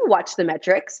do watch the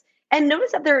metrics and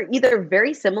notice that they're either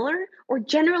very similar or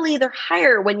generally they're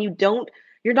higher when you're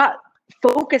not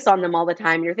focused on them all the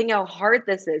time. You're thinking how hard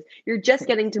this is. You're just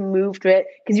getting to move to it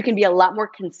because you can be a lot more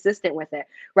consistent with it.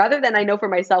 Rather than I know for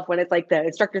myself when it's like the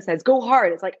instructor says, go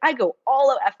hard. It's like, I go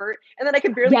all out effort and then I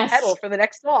can barely pedal for the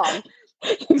next song.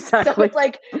 Exactly. So it's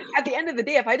like at the end of the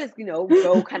day, if I just,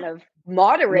 go kind of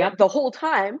moderate the whole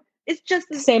time, it's just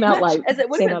the same outcome as it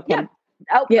would have been. Outcome.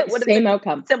 Outcome would have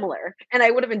been similar. And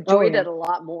I would have enjoyed it a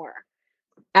lot more.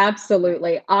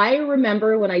 Absolutely. I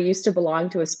remember when I used to belong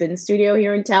to a spin studio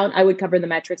here in town, I would cover the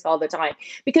metrics all the time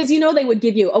because they would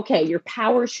give you, okay, your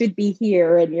power should be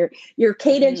here and your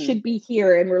cadence should be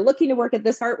here and we're looking to work at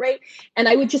this heart rate. And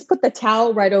I would just put the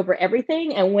towel right over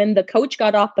everything. And when the coach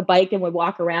got off the bike and would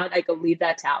walk around, I go, leave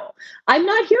that towel. I'm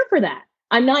not here for that.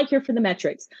 I'm not here for the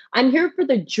metrics. I'm here for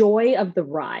the joy of the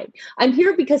ride. I'm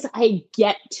here because I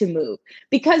get to move.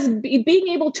 Because being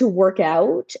able to work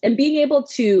out and being able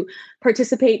to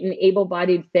participate in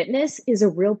able-bodied fitness is a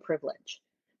real privilege.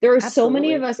 There are so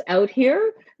many of us out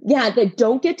here, that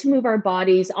don't get to move our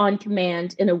bodies on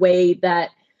command in a way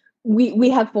that we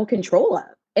have full control of.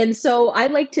 And so I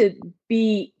like to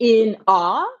be in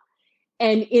awe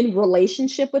and in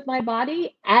relationship with my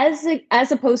body as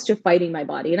opposed to fighting my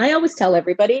body. And I always tell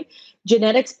everybody,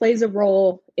 genetics plays a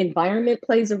role, environment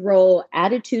plays a role,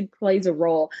 attitude plays a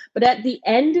role. But at the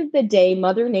end of the day,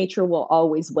 Mother Nature will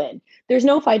always win. There's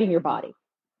no fighting your body.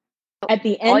 At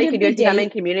the end all you of can the do is day, become in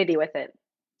community with it.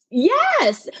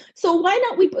 Yes. So why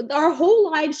not? Our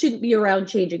whole lives shouldn't be around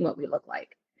changing what we look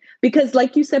like. Because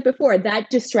like you said before,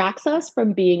 that distracts us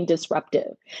from being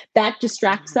disruptive. That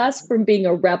distracts us from being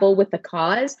a rebel with a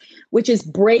cause, which is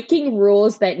breaking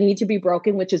rules that need to be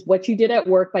broken, which is what you did at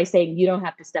work by saying you don't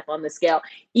have to step on the scale.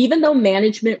 Even though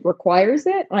management requires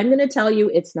it, I'm going to tell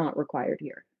you it's not required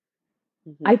here.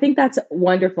 I think that's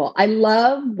wonderful. I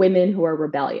love women who are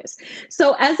rebellious.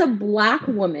 So as a Black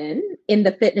woman in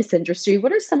the fitness industry,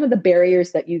 what are some of the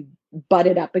barriers that you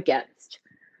butted up against?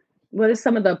 What is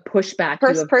some of the pushback you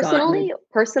have gotten?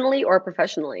 Personally or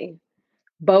professionally?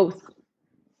 Both.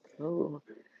 Ooh.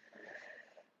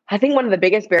 I think one of the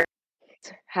biggest barriers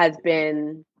has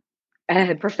been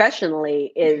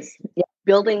professionally is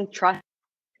building trust.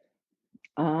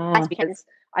 Because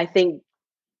I think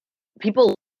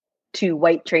people to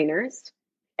white trainers,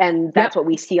 and that's what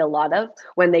we see a lot of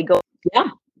when they go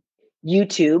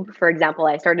YouTube. For example,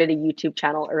 I started a YouTube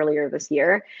channel earlier this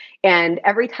year, and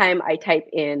every time I type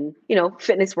in,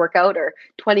 fitness workout or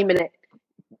 20-minute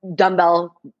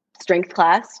dumbbell strength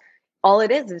class, all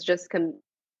it is just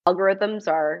algorithms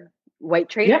are white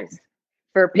trainers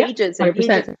for pages and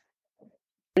pages.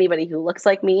 Anybody who looks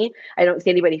like me, I don't see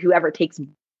anybody who ever takes.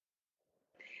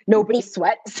 Nobody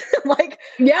sweats. But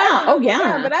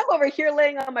I'm over here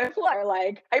laying on my floor,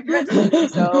 like hyperventilating.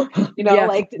 So,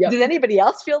 does anybody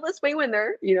else feel this way when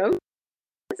they're,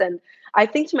 And I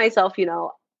think to myself,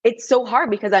 it's so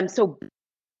hard because I'm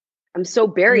so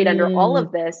buried under all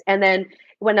of this. And then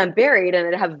when I'm buried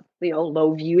and I have,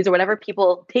 low views or whatever,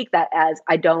 people take that as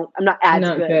I'm not as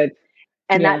good.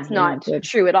 And that's not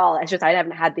true at all. It's just I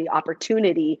haven't had the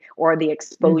opportunity or the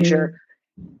exposure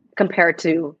compared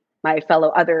to my fellow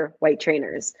other white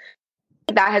trainers.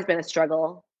 That has been a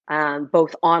struggle,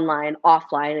 both online,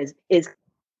 offline, is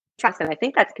trust. And I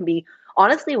think that can be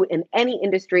honestly in any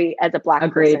industry as a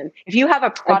Black person. If you have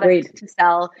a product to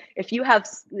sell, if you have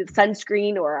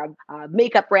sunscreen or a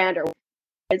makeup brand, or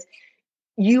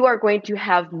you are going to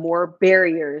have more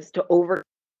barriers to overcome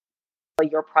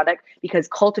your product because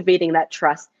cultivating that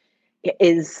trust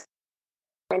is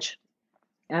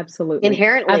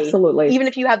inherently, even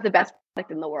if you have the best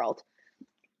product in the world.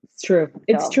 It's true.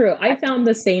 It's true. I found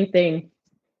the same thing.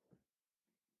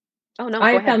 Oh no!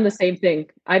 I found the same thing.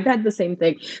 I've had the same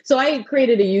thing. So I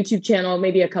created a YouTube channel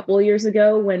maybe a couple of years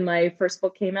ago when my first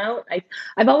book came out.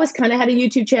 I've always kind of had a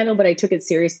YouTube channel, but I took it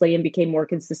seriously and became more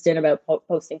consistent about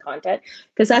posting content,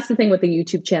 because that's the thing with the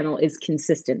YouTube channel is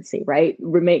consistency, right?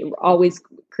 Always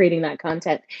creating that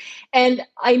content. And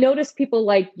I noticed people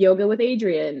like Yoga with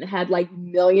Adrian had like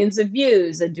millions of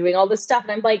views and doing all this stuff.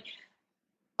 And I'm like,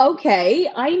 okay,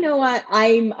 I know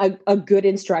I'm a good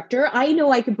instructor. I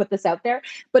know I can put this out there.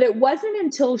 But it wasn't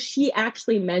until she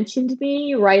actually mentioned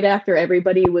me right after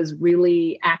everybody was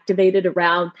really activated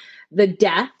around the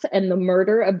death and the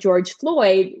murder of George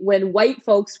Floyd, when white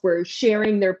folks were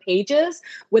sharing their pages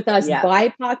with us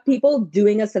BIPOC people,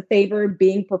 doing us a favor,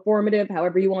 being performative,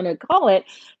 however you want to call it.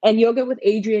 And Yoga with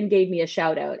Adrian gave me a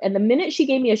shout out. And the minute she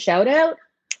gave me a shout out,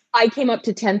 I came up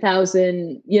to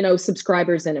 10,000,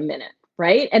 subscribers in a minute.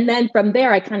 Right. And then from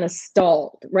there, I kind of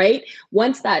stalled. Right.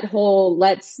 Once that whole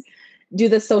let's do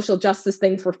the social justice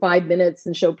thing for 5 minutes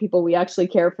and show people we actually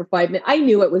care for 5 minutes, I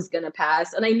knew it was going to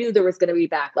pass. And I knew there was going to be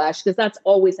backlash, because that's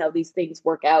always how these things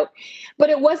work out. But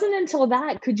it wasn't until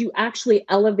that could you actually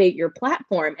elevate your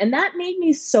platform. And that made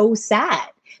me so sad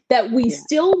that we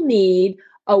still need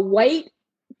a white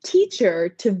teacher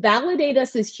to validate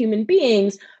us as human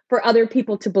beings for other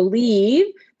people to believe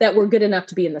that we're good enough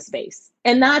to be in the space.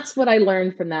 And that's what I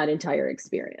learned from that entire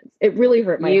experience. It really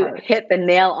hurt my heart. You hit the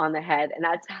nail on the head. And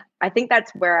I think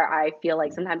that's where I feel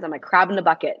like sometimes I'm a crab in a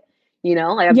bucket. You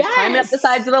know, like I'm just climbing up the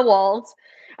sides of the walls.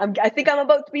 I think I'm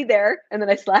about to be there, and then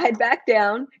I slide back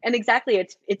down. And exactly,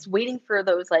 it's waiting for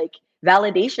those like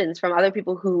validations from other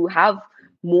people who have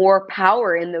more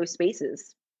power in those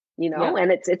spaces, you know.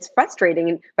 And it's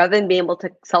frustrating rather than being able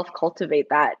to self-cultivate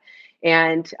that.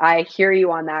 And I hear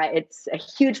you on that. It's a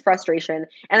huge frustration,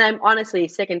 and I'm honestly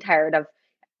sick and tired of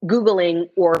Googling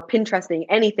or Pinteresting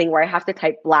anything where I have to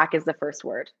type black as the first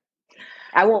word.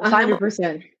 I won't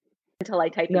 100%. Until I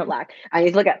type in black. I need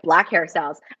to look at black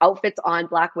hairstyles, outfits on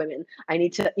black women. I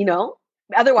need to, you know,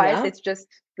 otherwise it's just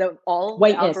all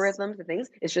whiteness. The algorithms and things.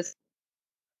 It's just,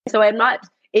 so I'm not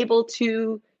able to,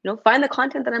 you know, find the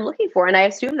content that I'm looking for. And I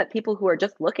assume that people who are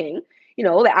just looking, you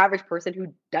know, the average person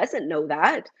who doesn't know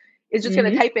that is just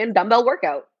going to type in dumbbell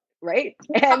workout, right?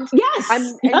 And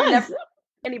you're never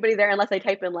anybody there unless I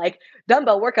type in like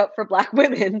dumbbell workout for black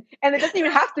women, and it doesn't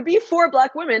even have to be for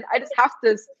black women. I just have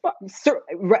to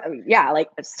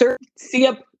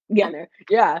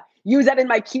use that in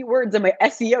my keywords and my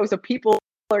SEO so people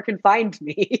can find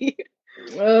me.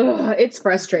 It's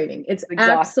frustrating. It's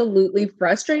absolutely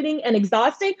frustrating and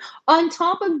exhausting, on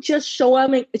top of just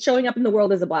showing up in the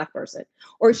world as a black person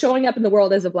or showing up in the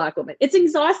world as a black woman. It's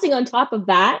exhausting on top of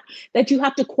that you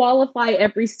have to qualify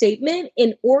every statement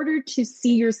in order to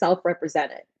see yourself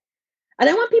represented. And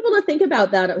I want people to think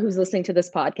about that who's listening to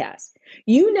this podcast.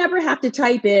 You never have to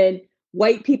type in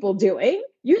white people doing.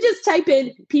 You just type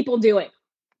in people doing,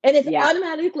 and it's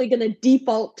automatically going to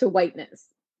default to whiteness.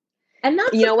 And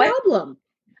that's the problem.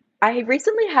 I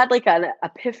recently had like an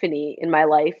epiphany in my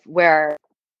life where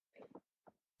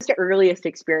it's the earliest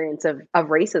experience of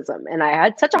racism. And I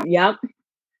had such a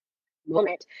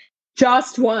moment.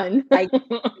 Just one.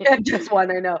 Just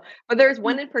one, I know. But there's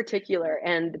one in particular.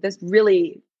 And this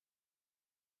really,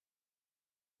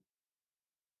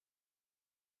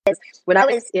 when I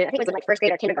was, I think it was in like first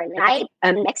grade or kindergarten, and I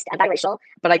am mixed and biracial,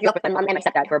 but I grew up with my mom and my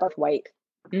stepdad who are both white.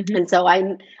 Mm-hmm. And so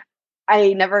I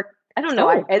never, I don't know.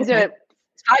 As a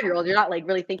 5-year-old, you're not like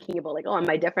really thinking about like, oh, am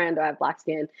I different? Do I have black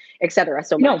skin, etc.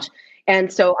 so much.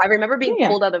 And so I remember being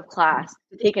pulled out of class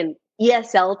to take an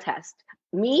ESL test.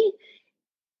 Me,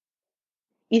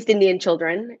 East Indian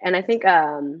children, and I think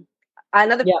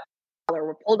another color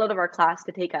were pulled out of our class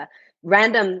to take a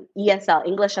random ESL,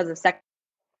 English as a second.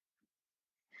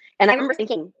 And I remember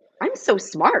thinking, I'm so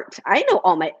smart. I know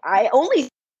I only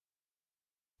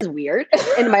is weird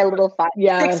in my little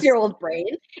 6-year-old brain.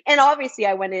 And obviously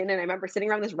I went in and I remember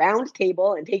sitting around this round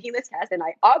table and taking this test, and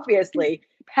I obviously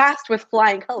passed with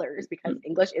flying colors because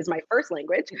English is my first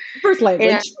language.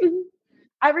 And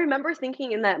I remember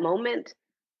thinking in that moment,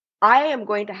 I am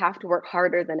going to have to work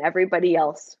harder than everybody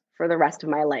else for the rest of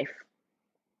my life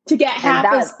to get half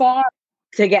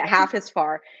as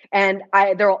far. And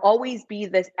there will always be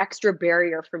this extra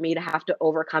barrier for me to have to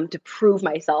overcome to prove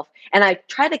myself. And I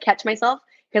try to catch myself,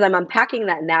 because I'm unpacking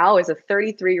that now as a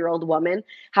 33-year-old woman,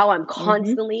 how I'm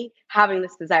constantly having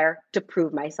this desire to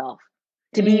prove myself,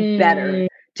 to be better,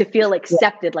 to feel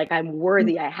accepted, like I'm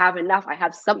worthy, I have enough, I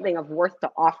have something of worth to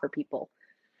offer people.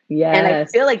 Yes. And I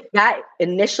feel like that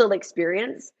initial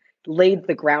experience laid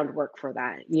the groundwork for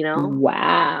that, you know?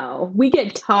 Wow. We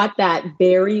get taught that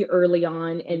very early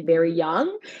on and very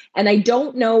young. And I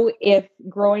don't know if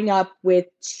growing up with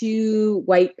 2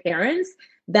 white parents,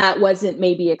 that wasn't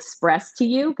maybe expressed to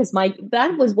you, because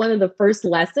that was one of the first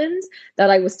lessons that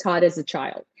I was taught as a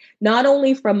child, not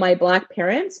only from my black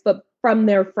parents, but from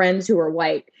their friends who were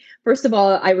white. First of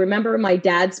all, I remember my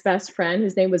dad's best friend,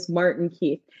 his name was Martin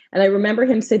Keith. And I remember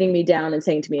him sitting me down and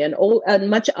saying to me, a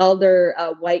much older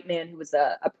white man who was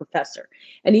a professor.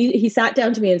 And he sat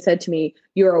down to me and said to me,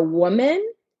 "You're a woman,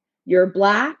 you're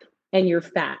black, and you're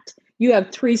fat. You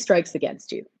have 3 strikes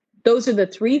against you. Those are the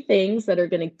 3 things that are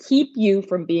going to keep you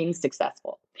from being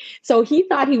successful." So he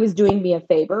thought he was doing me a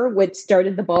favor, which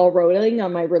started the ball rolling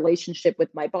on my relationship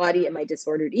with my body and my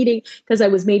disordered eating, because I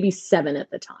was maybe 7 at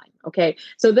the time. Okay.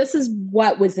 So this is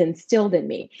what was instilled in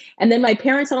me. And then my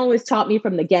parents always taught me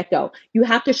from the get-go, you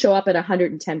have to show up at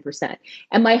 110%.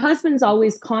 And my husband's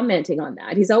always commenting on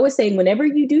that. He's always saying, whenever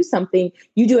you do something,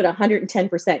 you do it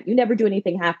 110%. You never do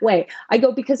anything halfway. I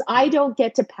go, because I don't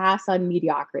get to pass on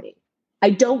mediocrity.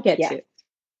 I don't get to.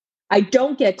 I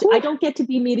don't get to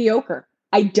be mediocre.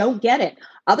 I don't get it.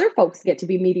 Other folks get to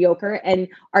be mediocre and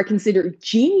are considered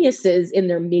geniuses in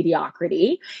their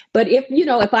mediocrity. But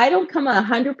if I don't come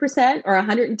 100% or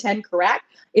 110 correct,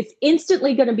 it's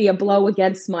instantly going to be a blow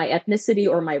against my ethnicity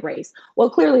or my race. Well,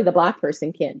 clearly the black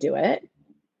person can't do it.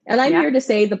 And I'm here to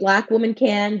say the Black woman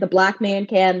can, the Black man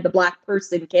can, the Black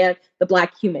person can, the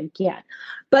Black human can.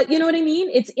 But you know what I mean?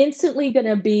 It's instantly going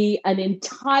to be an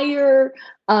entire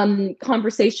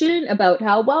conversation about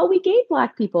how, well, we gave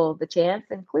Black people the chance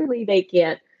and clearly they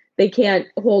can't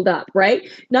hold up, right?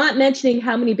 Not mentioning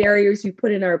how many barriers you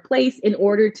put in our place in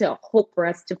order to hope for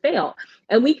us to fail.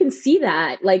 And we can see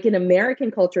that, like in American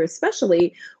culture,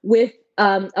 especially with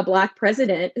a Black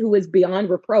president who was beyond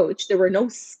reproach. There were no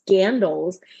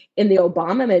scandals in the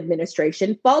Obama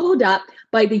administration, followed up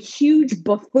by the huge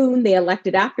buffoon they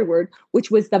elected afterward, which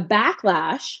was the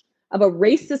backlash of a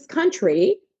racist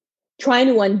country trying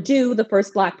to undo the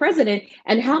first Black president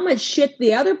and how much shit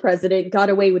the other president got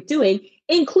away with doing,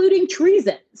 including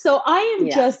treason. So I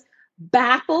am just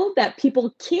baffled that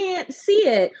people can't see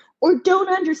it or don't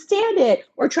understand it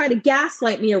or try to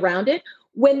gaslight me around it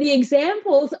when the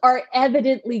examples are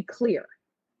evidently clear.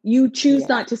 You choose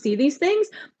not to see these things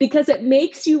because it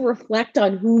makes you reflect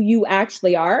on who you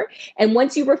actually are. And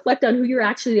once you reflect on who you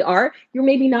actually are, you're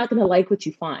maybe not going to like what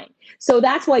you find. So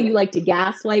that's why you like to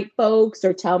gaslight folks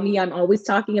or tell me I'm always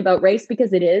talking about race,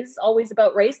 because it is always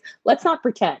about race. Let's not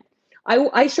pretend.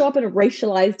 I show up in a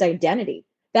racialized identity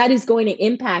that is going to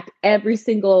impact every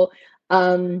single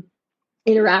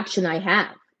interaction I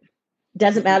have.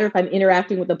 Doesn't matter if I'm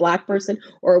interacting with a Black person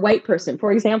or a white person.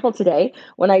 For example, today,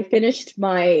 when I finished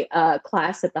my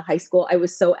class at the high school, I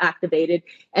was so activated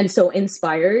and so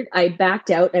inspired. I backed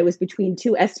out. I was between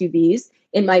two SUVs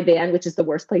in my van, which is the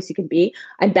worst place you can be.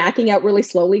 I'm backing out really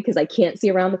slowly because I can't see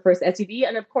around the first SUV.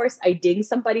 And of course, I ding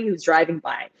somebody who's driving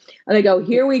by. And I go,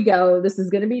 here we go. This is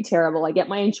going to be terrible. I get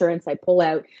my insurance. I pull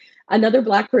out. Another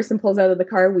Black person pulls out of the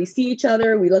car. We see each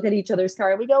other. We look at each other's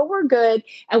car. We go, we're good.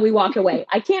 And we walk away.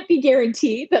 I can't be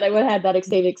guaranteed that I would have had that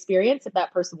same experience if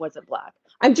that person wasn't Black.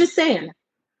 I'm just saying.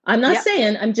 I'm not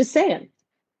saying. I'm just saying.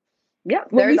 Yeah.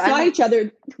 When we saw each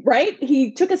other, right?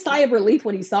 He took a sigh of relief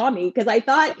when he saw me because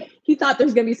he thought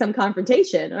there's going to be some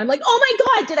confrontation. And I'm like, oh my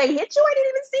God, did I hit you? I didn't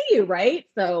even see you, right?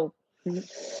 So,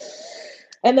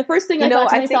 and the first thing I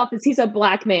thought to myself is he's a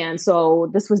Black man. So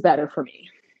this was better for me.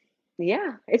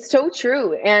 Yeah, it's so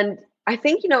true. And I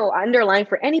think, underlying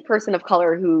for any person of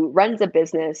color who runs a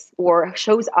business or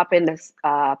shows up in this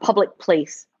public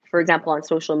place, for example, on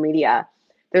social media,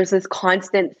 there's this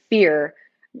constant fear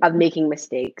of making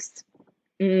mistakes.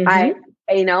 Building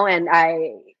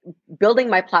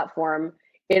my platform,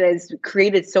 it has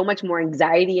created so much more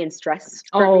anxiety and stress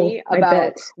for me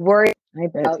about worrying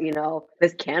about,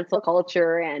 this cancel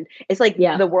culture. And it's like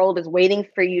the world is waiting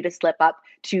for you to slip up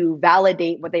to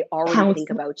validate what they already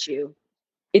think about you.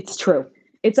 It's true.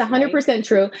 It's 100%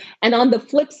 true. And on the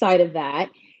flip side of that,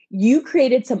 you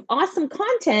created some awesome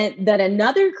content that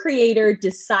another creator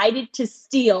decided to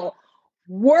steal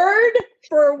word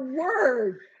for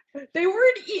word. They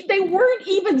weren't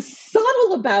even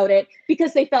subtle about it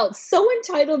because they felt so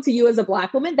entitled to you as a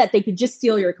Black woman that they could just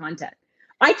steal your content.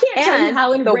 I can't tell you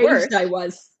how enraged I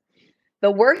was. The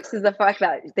worst is the fact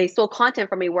that they stole content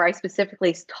from me where I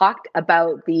specifically talked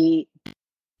about the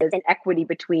inequity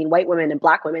between white women and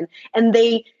Black women, and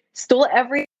they stole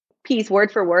every piece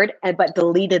word for word, but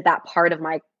deleted that part of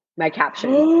my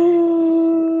caption.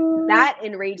 That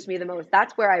enraged me the most.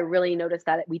 That's where I really noticed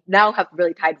that we now have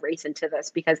really tied race into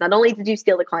this, because not only did you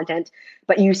steal the content,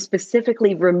 but you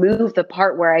specifically removed the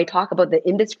part where I talk about the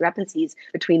indiscrepancies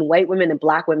between white women and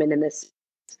Black women in this.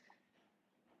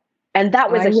 And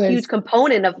that was a huge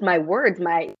component of my words,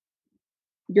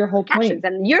 your whole captions.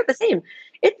 And you're the same.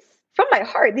 It's from my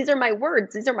heart. These are my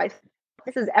words. This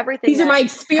is everything. These are my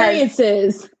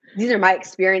experiences. These are my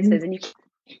experiences. And you can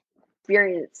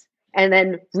experience and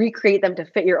then recreate them to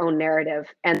fit your own narrative.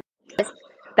 And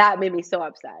that made me so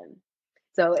upset.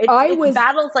 So it's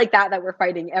battles like that we're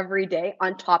fighting every day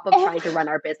on top of trying to run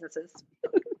our businesses.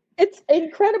 It's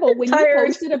incredible when you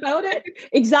posted about it.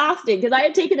 Exhausting, because I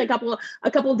had taken a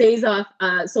couple days off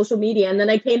social media, and then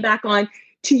I came back on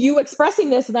to you expressing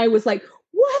this, and I was like,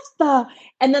 "What the?"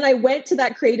 And then I went to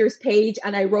that creator's page,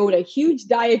 and I wrote a huge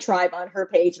diatribe on her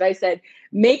page, and I said,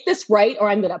 "Make this right, or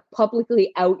I'm going to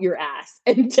publicly out your ass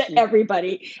and to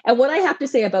everybody." And what I have to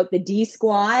say about the D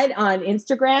Squad on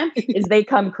Instagram is they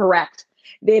come correct.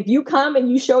 If you come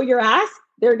and you show your ass,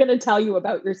 they're going to tell you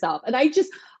about yourself. And I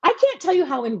can't tell you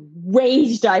how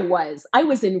enraged I was. I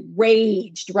was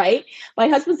enraged, right? My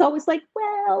husband's always like,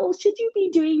 well, should you be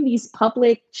doing these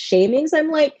public shamings? I'm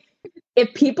like,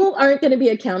 if people aren't going to be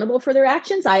accountable for their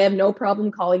actions, I have no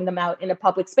problem calling them out in a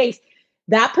public space.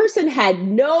 That person had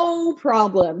no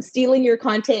problem stealing your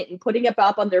content and putting it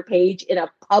up on their page in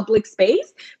a public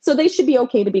space. So they should be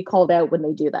okay to be called out when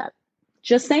they do that.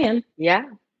 Just saying. Yeah,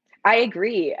 I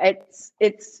agree.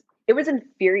 It it was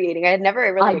infuriating. I had never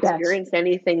really experienced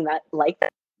anything that like that.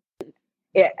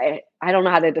 I don't know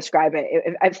how to describe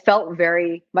it. I felt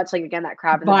very much like, again, that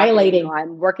crab in the violating. Bucket,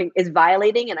 I'm working is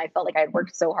violating, and I felt like I had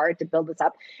worked so hard to build this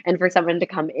up, and for someone to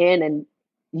come in and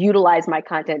utilize my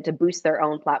content to boost their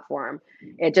own platform,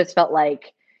 it just felt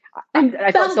like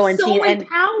I felt so unseen and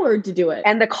empowered to do it.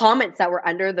 And the comments that were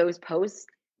under those posts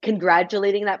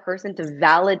congratulating that person to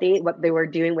validate what they were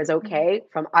doing was okay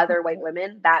from other white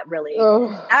women, that really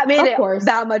that made it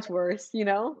that much worse, you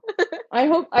know. I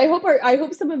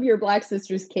hope some of your Black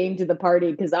sisters came to the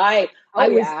party, because I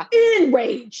was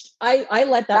enraged. I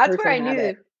let that. That's where I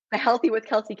knew the Healthy with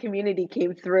Kelsey community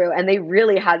came through, and they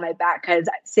really had my back, because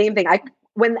same thing.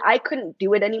 When I couldn't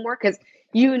do it anymore, because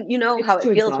you know it's how it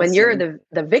feels when you're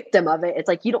the victim of it. It's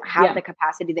like you don't have the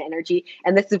capacity, the energy,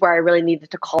 and this is where I really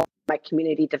needed to call my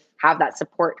community to have that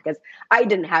support, because I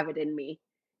didn't have it in me.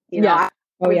 You know, I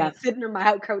was sitting on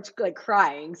my couch like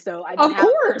crying, so I didn't have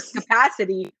the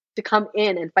capacity to come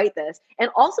in and fight this. And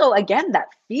also, again, that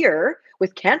fear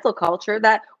with cancel culture,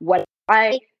 that what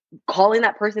I calling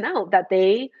that person out, that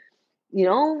they, you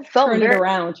know, turned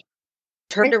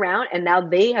around, and now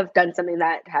they have done something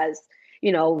that has,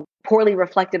 you know, poorly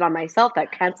reflected on myself,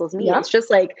 that cancels me. It's just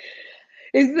like,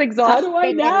 it's exhausting. How do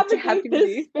I navigate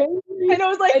this? And I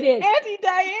was like, Auntie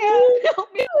Diane,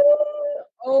 help me.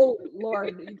 Oh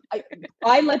Lord,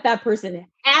 I let that person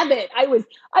have it. I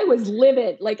was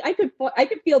livid. Like I could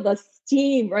feel the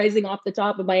steam rising off the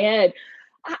top of my head.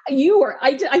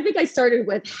 I think I started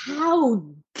with, how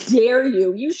dare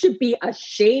you? You should be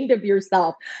ashamed of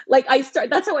yourself. Like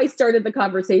that's how I started the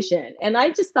conversation. And I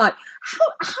just thought, how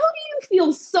do you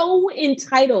feel so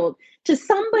entitled to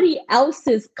somebody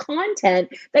else's content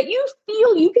that you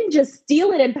feel you can just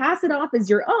steal it and pass it off as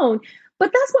your own?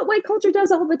 But that's what white culture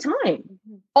does all the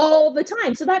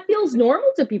time. So that feels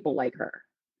normal to people like her,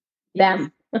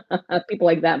 them, people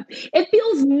like them. It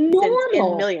feels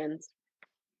normal. In millions.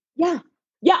 Yeah.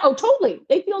 Yeah. Oh, totally.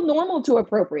 They feel normal to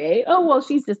appropriate. Oh, well,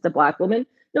 she's just a Black woman.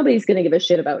 Nobody's going to give a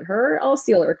shit about her. I'll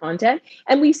steal her content.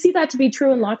 And we see that to be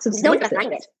true in lots of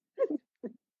spaces.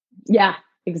 Yeah,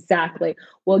 exactly.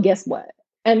 Well, guess what?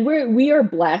 And we are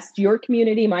blessed. Your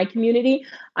community, my community,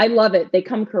 I love it. They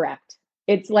come correct.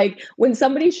 It's like when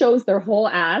somebody shows their whole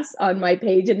ass on my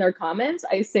page in their comments,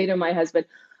 I say to my husband,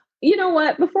 you know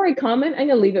what? Before I comment, I'm going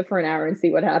to leave it for an hour and see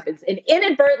what happens. And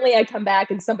inadvertently, I come back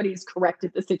and somebody's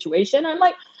corrected the situation. I'm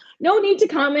like, no need to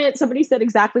comment. Somebody said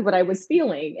exactly what I was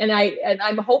feeling. And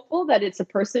I'm hopeful that it's a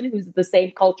person who's the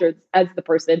same culture as the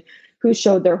person who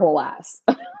showed their whole ass.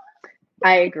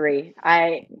 I agree.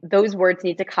 Those words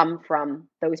need to come from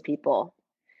those people,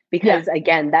 because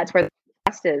again, that's where the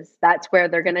trust is. That's where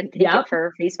they're going to take it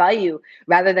for face value.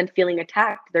 Rather than feeling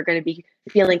attacked, they're going to be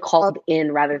feeling called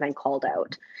in rather than called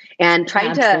out. And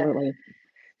trying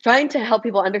to help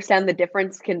people understand the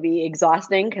difference can be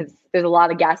exhausting, because there's a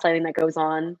lot of gaslighting that goes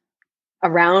on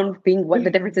around what the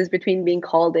difference is between being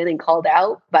called in and called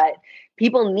out. But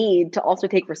people need to also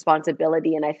take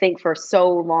responsibility. And I think for so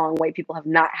long, white people have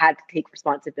not had to take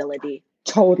responsibility.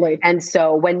 Totally. And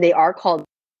so when they are called,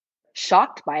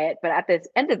 shocked by it, but at the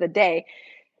end of the day,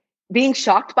 being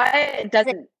shocked by it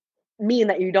doesn't mean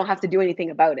that you don't have to do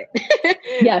anything about it.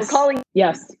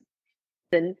 Yes.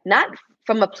 And not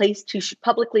from a place to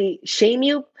publicly shame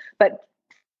you, but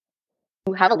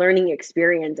to have a learning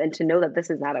experience and to know that this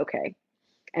is not okay.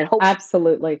 And hopefully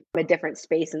absolutely a different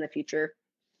space in the future.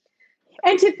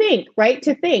 And to think, right?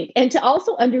 To think, and to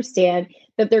also understand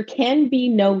that there can be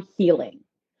no healing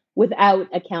without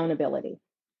accountability.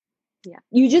 Yeah.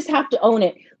 You just have to own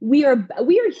it. We are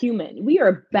human. We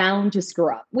are bound to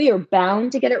screw up. We are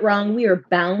bound to get it wrong. We are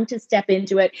bound to step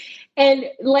into it. And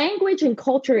language and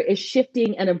culture is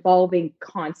shifting and evolving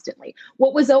constantly.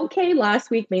 What was okay last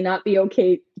week may not be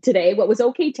okay today. What was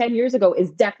okay 10 years ago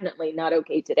is definitely not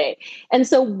okay today. And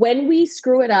so when we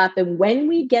screw it up and when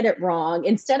we get it wrong,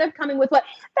 instead of coming with that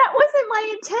wasn't my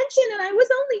intention and I was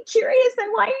only curious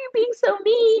and why are you being so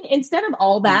mean? Instead of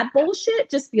all that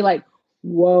bullshit, just be like,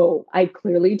 whoa, I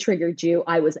clearly triggered you.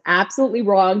 I was absolutely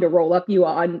wrong to roll up you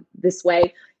on this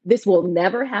way. This will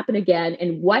never happen again.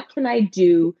 And what can I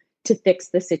do to fix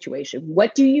the situation?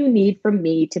 What do you need from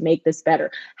me to make this better?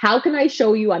 How can I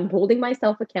show you I'm holding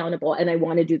myself accountable and I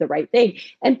want to do the right thing?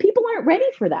 And people aren't ready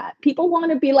for that. People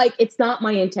want to be like, it's not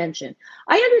my intention.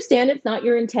 I understand it's not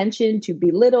your intention to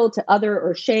belittle, to other,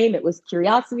 or shame. It was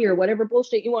curiosity or whatever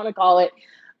bullshit you want to call it.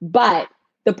 But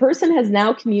the person has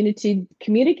now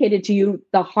communicated to you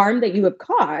the harm that you have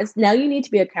caused. Now you need to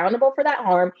be accountable for that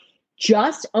harm.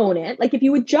 just own it, like if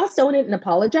you would just own it and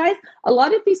apologize, a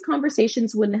lot of these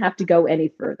conversations wouldn't have to go any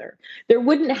further. There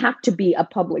wouldn't have to be a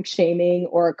public shaming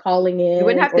or a calling in. We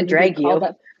wouldn't have to drag you.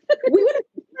 We wouldn't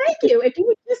drag you. If you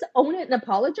would just own it and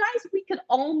apologize, we could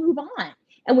all move on.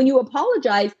 And when you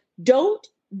apologize, don't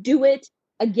do it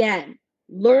again.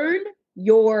 Learn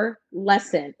your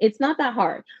lesson. It's not that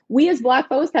hard. We as Black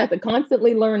folks have to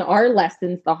constantly learn our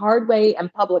lessons the hard way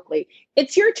and publicly.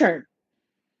 It's your turn.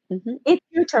 It's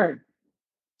your turn,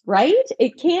 right?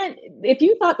 It can't, if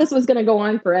you thought this was going to go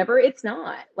on forever, it's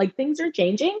not. Like, things are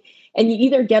changing, and you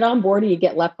either get on board or you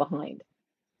get left behind.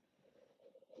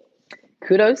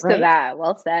 Kudos to that.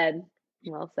 Well said.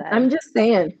 Well said. I'm just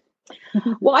saying.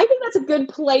 Well, I think that's a good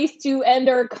place to end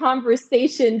our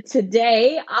conversation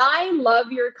today. I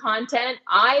love your content.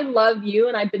 I love you.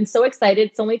 And I've been so excited.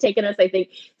 It's only taken us, I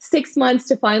think, 6 months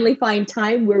to finally find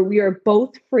time where we are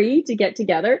both free to get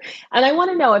together. And I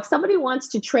want to know if somebody wants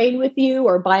to train with you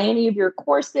or buy any of your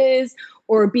courses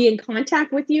or be in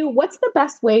contact with you, what's the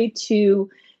best way to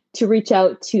reach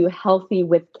out to Healthy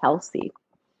with Kelsey?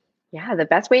 Yeah, the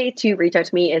best way to reach out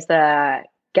to me is to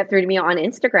get through to me on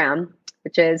Instagram,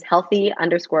 which is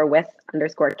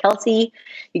healthy_with_Kelsey.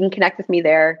 You can connect with me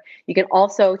there. You can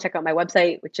also check out my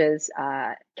website, which is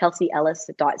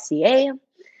kelseyellis.ca.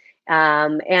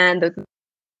 And those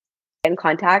in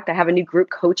contact. I have a new group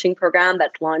coaching program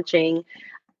that's launching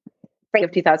spring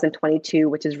of 2022,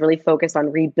 which is really focused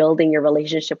on rebuilding your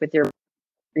relationship with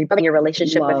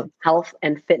health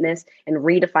and fitness and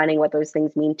redefining what those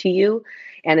things mean to you.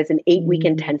 And it's an 8-week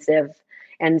intensive.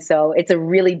 And so it's a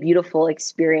really beautiful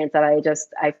experience that I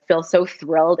feel so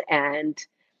thrilled and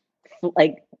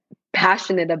like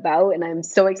passionate about. And I'm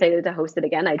so excited to host it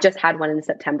again. I just had one in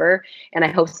September, and I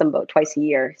host them about twice a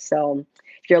year. So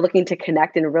if you're looking to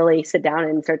connect and really sit down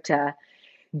and start to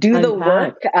do the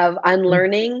work of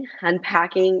unlearning,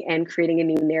 unpacking, and creating a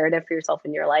new narrative for yourself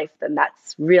in your life, then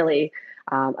that's really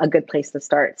a good place to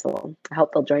start. So I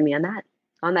hope they'll join me on that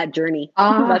journey.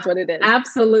 That's what it is.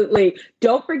 Absolutely.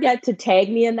 Don't forget to tag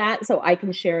me in that so I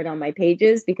can share it on my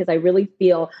pages, because I really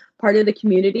feel part of the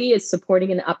community is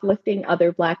supporting and uplifting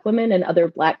other Black women and other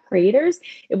Black creators.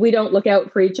 If we don't look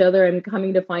out for each other, I'm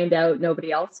coming to find out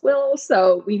nobody else will.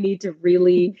 So we need to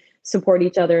really support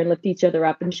each other and lift each other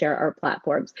up and share our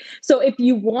platforms. So if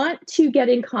you want to get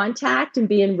in contact and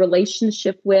be in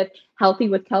relationship with Healthy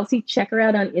with Kelsey, check her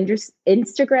out on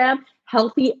Instagram,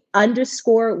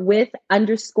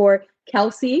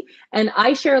 healthy_with_Kelsey. And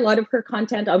I share a lot of her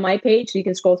content on my page. So you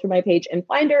can scroll through my page and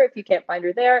find her if you can't find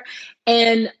her there.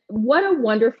 And what a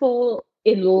wonderful,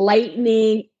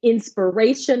 enlightening,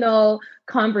 inspirational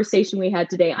conversation we had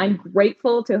today. I'm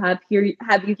grateful to have you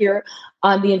here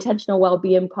on the Intentional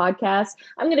Wellbeing podcast.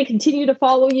 I'm going to continue to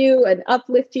follow you and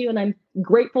uplift you. And I'm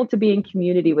grateful to be in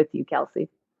community with you, Kelsey.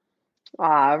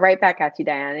 Right back at you,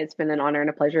 Diane. It's been an honor and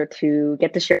a pleasure to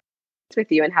get to share with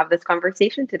you and have this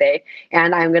conversation today.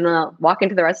 And I'm going to walk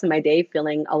into the rest of my day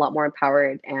feeling a lot more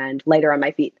empowered and lighter on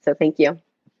my feet. So thank you.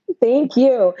 Thank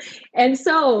you. And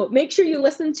so make sure you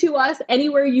listen to us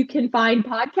anywhere you can find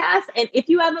podcasts. And if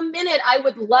you have a minute, I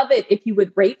would love it if you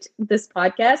would rate this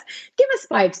podcast. Give us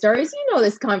 5 stars. You know,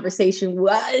 this conversation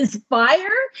was fire.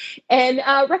 And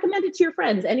recommend it to your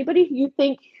friends. Anybody you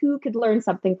think who could learn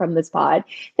something from this pod.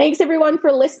 Thanks, everyone,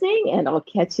 for listening. And I'll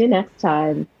catch you next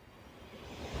time.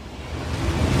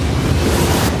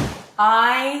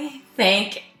 I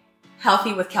thank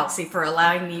Healthy with Kelsey for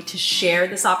allowing me to share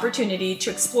this opportunity to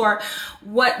explore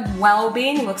what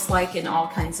well-being looks like in all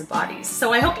kinds of bodies.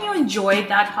 So I hope you enjoyed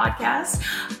that podcast.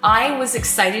 I was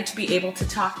excited to be able to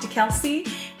talk to Kelsey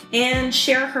and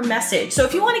share her message. So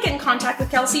if you want to get in contact with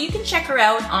Kelsey, you can check her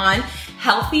out on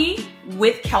Healthy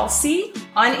with Kelsey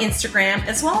on Instagram,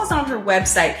 as well as on her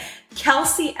website,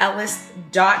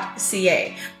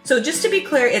 kelseyellis.ca. So just to be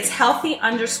clear, it's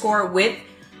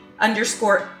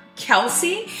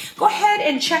healthy_with_Kelsey. Go ahead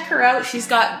and check her out. She's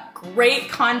got great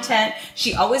content.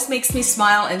 She always makes me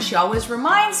smile, and she always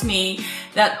reminds me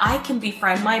that I can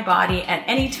befriend my body at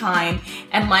any time,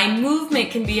 and my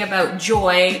movement can be about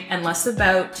joy and less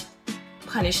about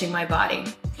punishing my body.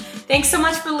 Thanks so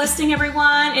much for listening,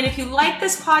 everyone. And if you like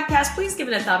this podcast, please give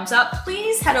it a thumbs up.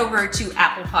 Please head over to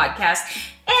Apple Podcasts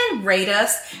and rate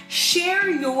us. Share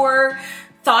your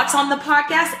thoughts on the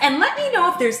podcast, and let me know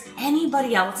if there's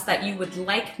anybody else that you would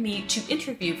like me to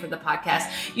interview for the podcast.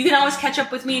 You can always catch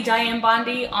up with me, Diane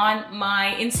Bondi, on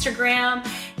my Instagram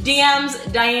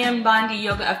DMs, Diane Bondi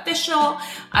Yoga Official.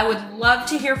 I would love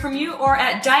to hear from you, or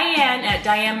at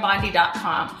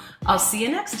Diane@DianeBondi.com. I'll see you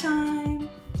next time.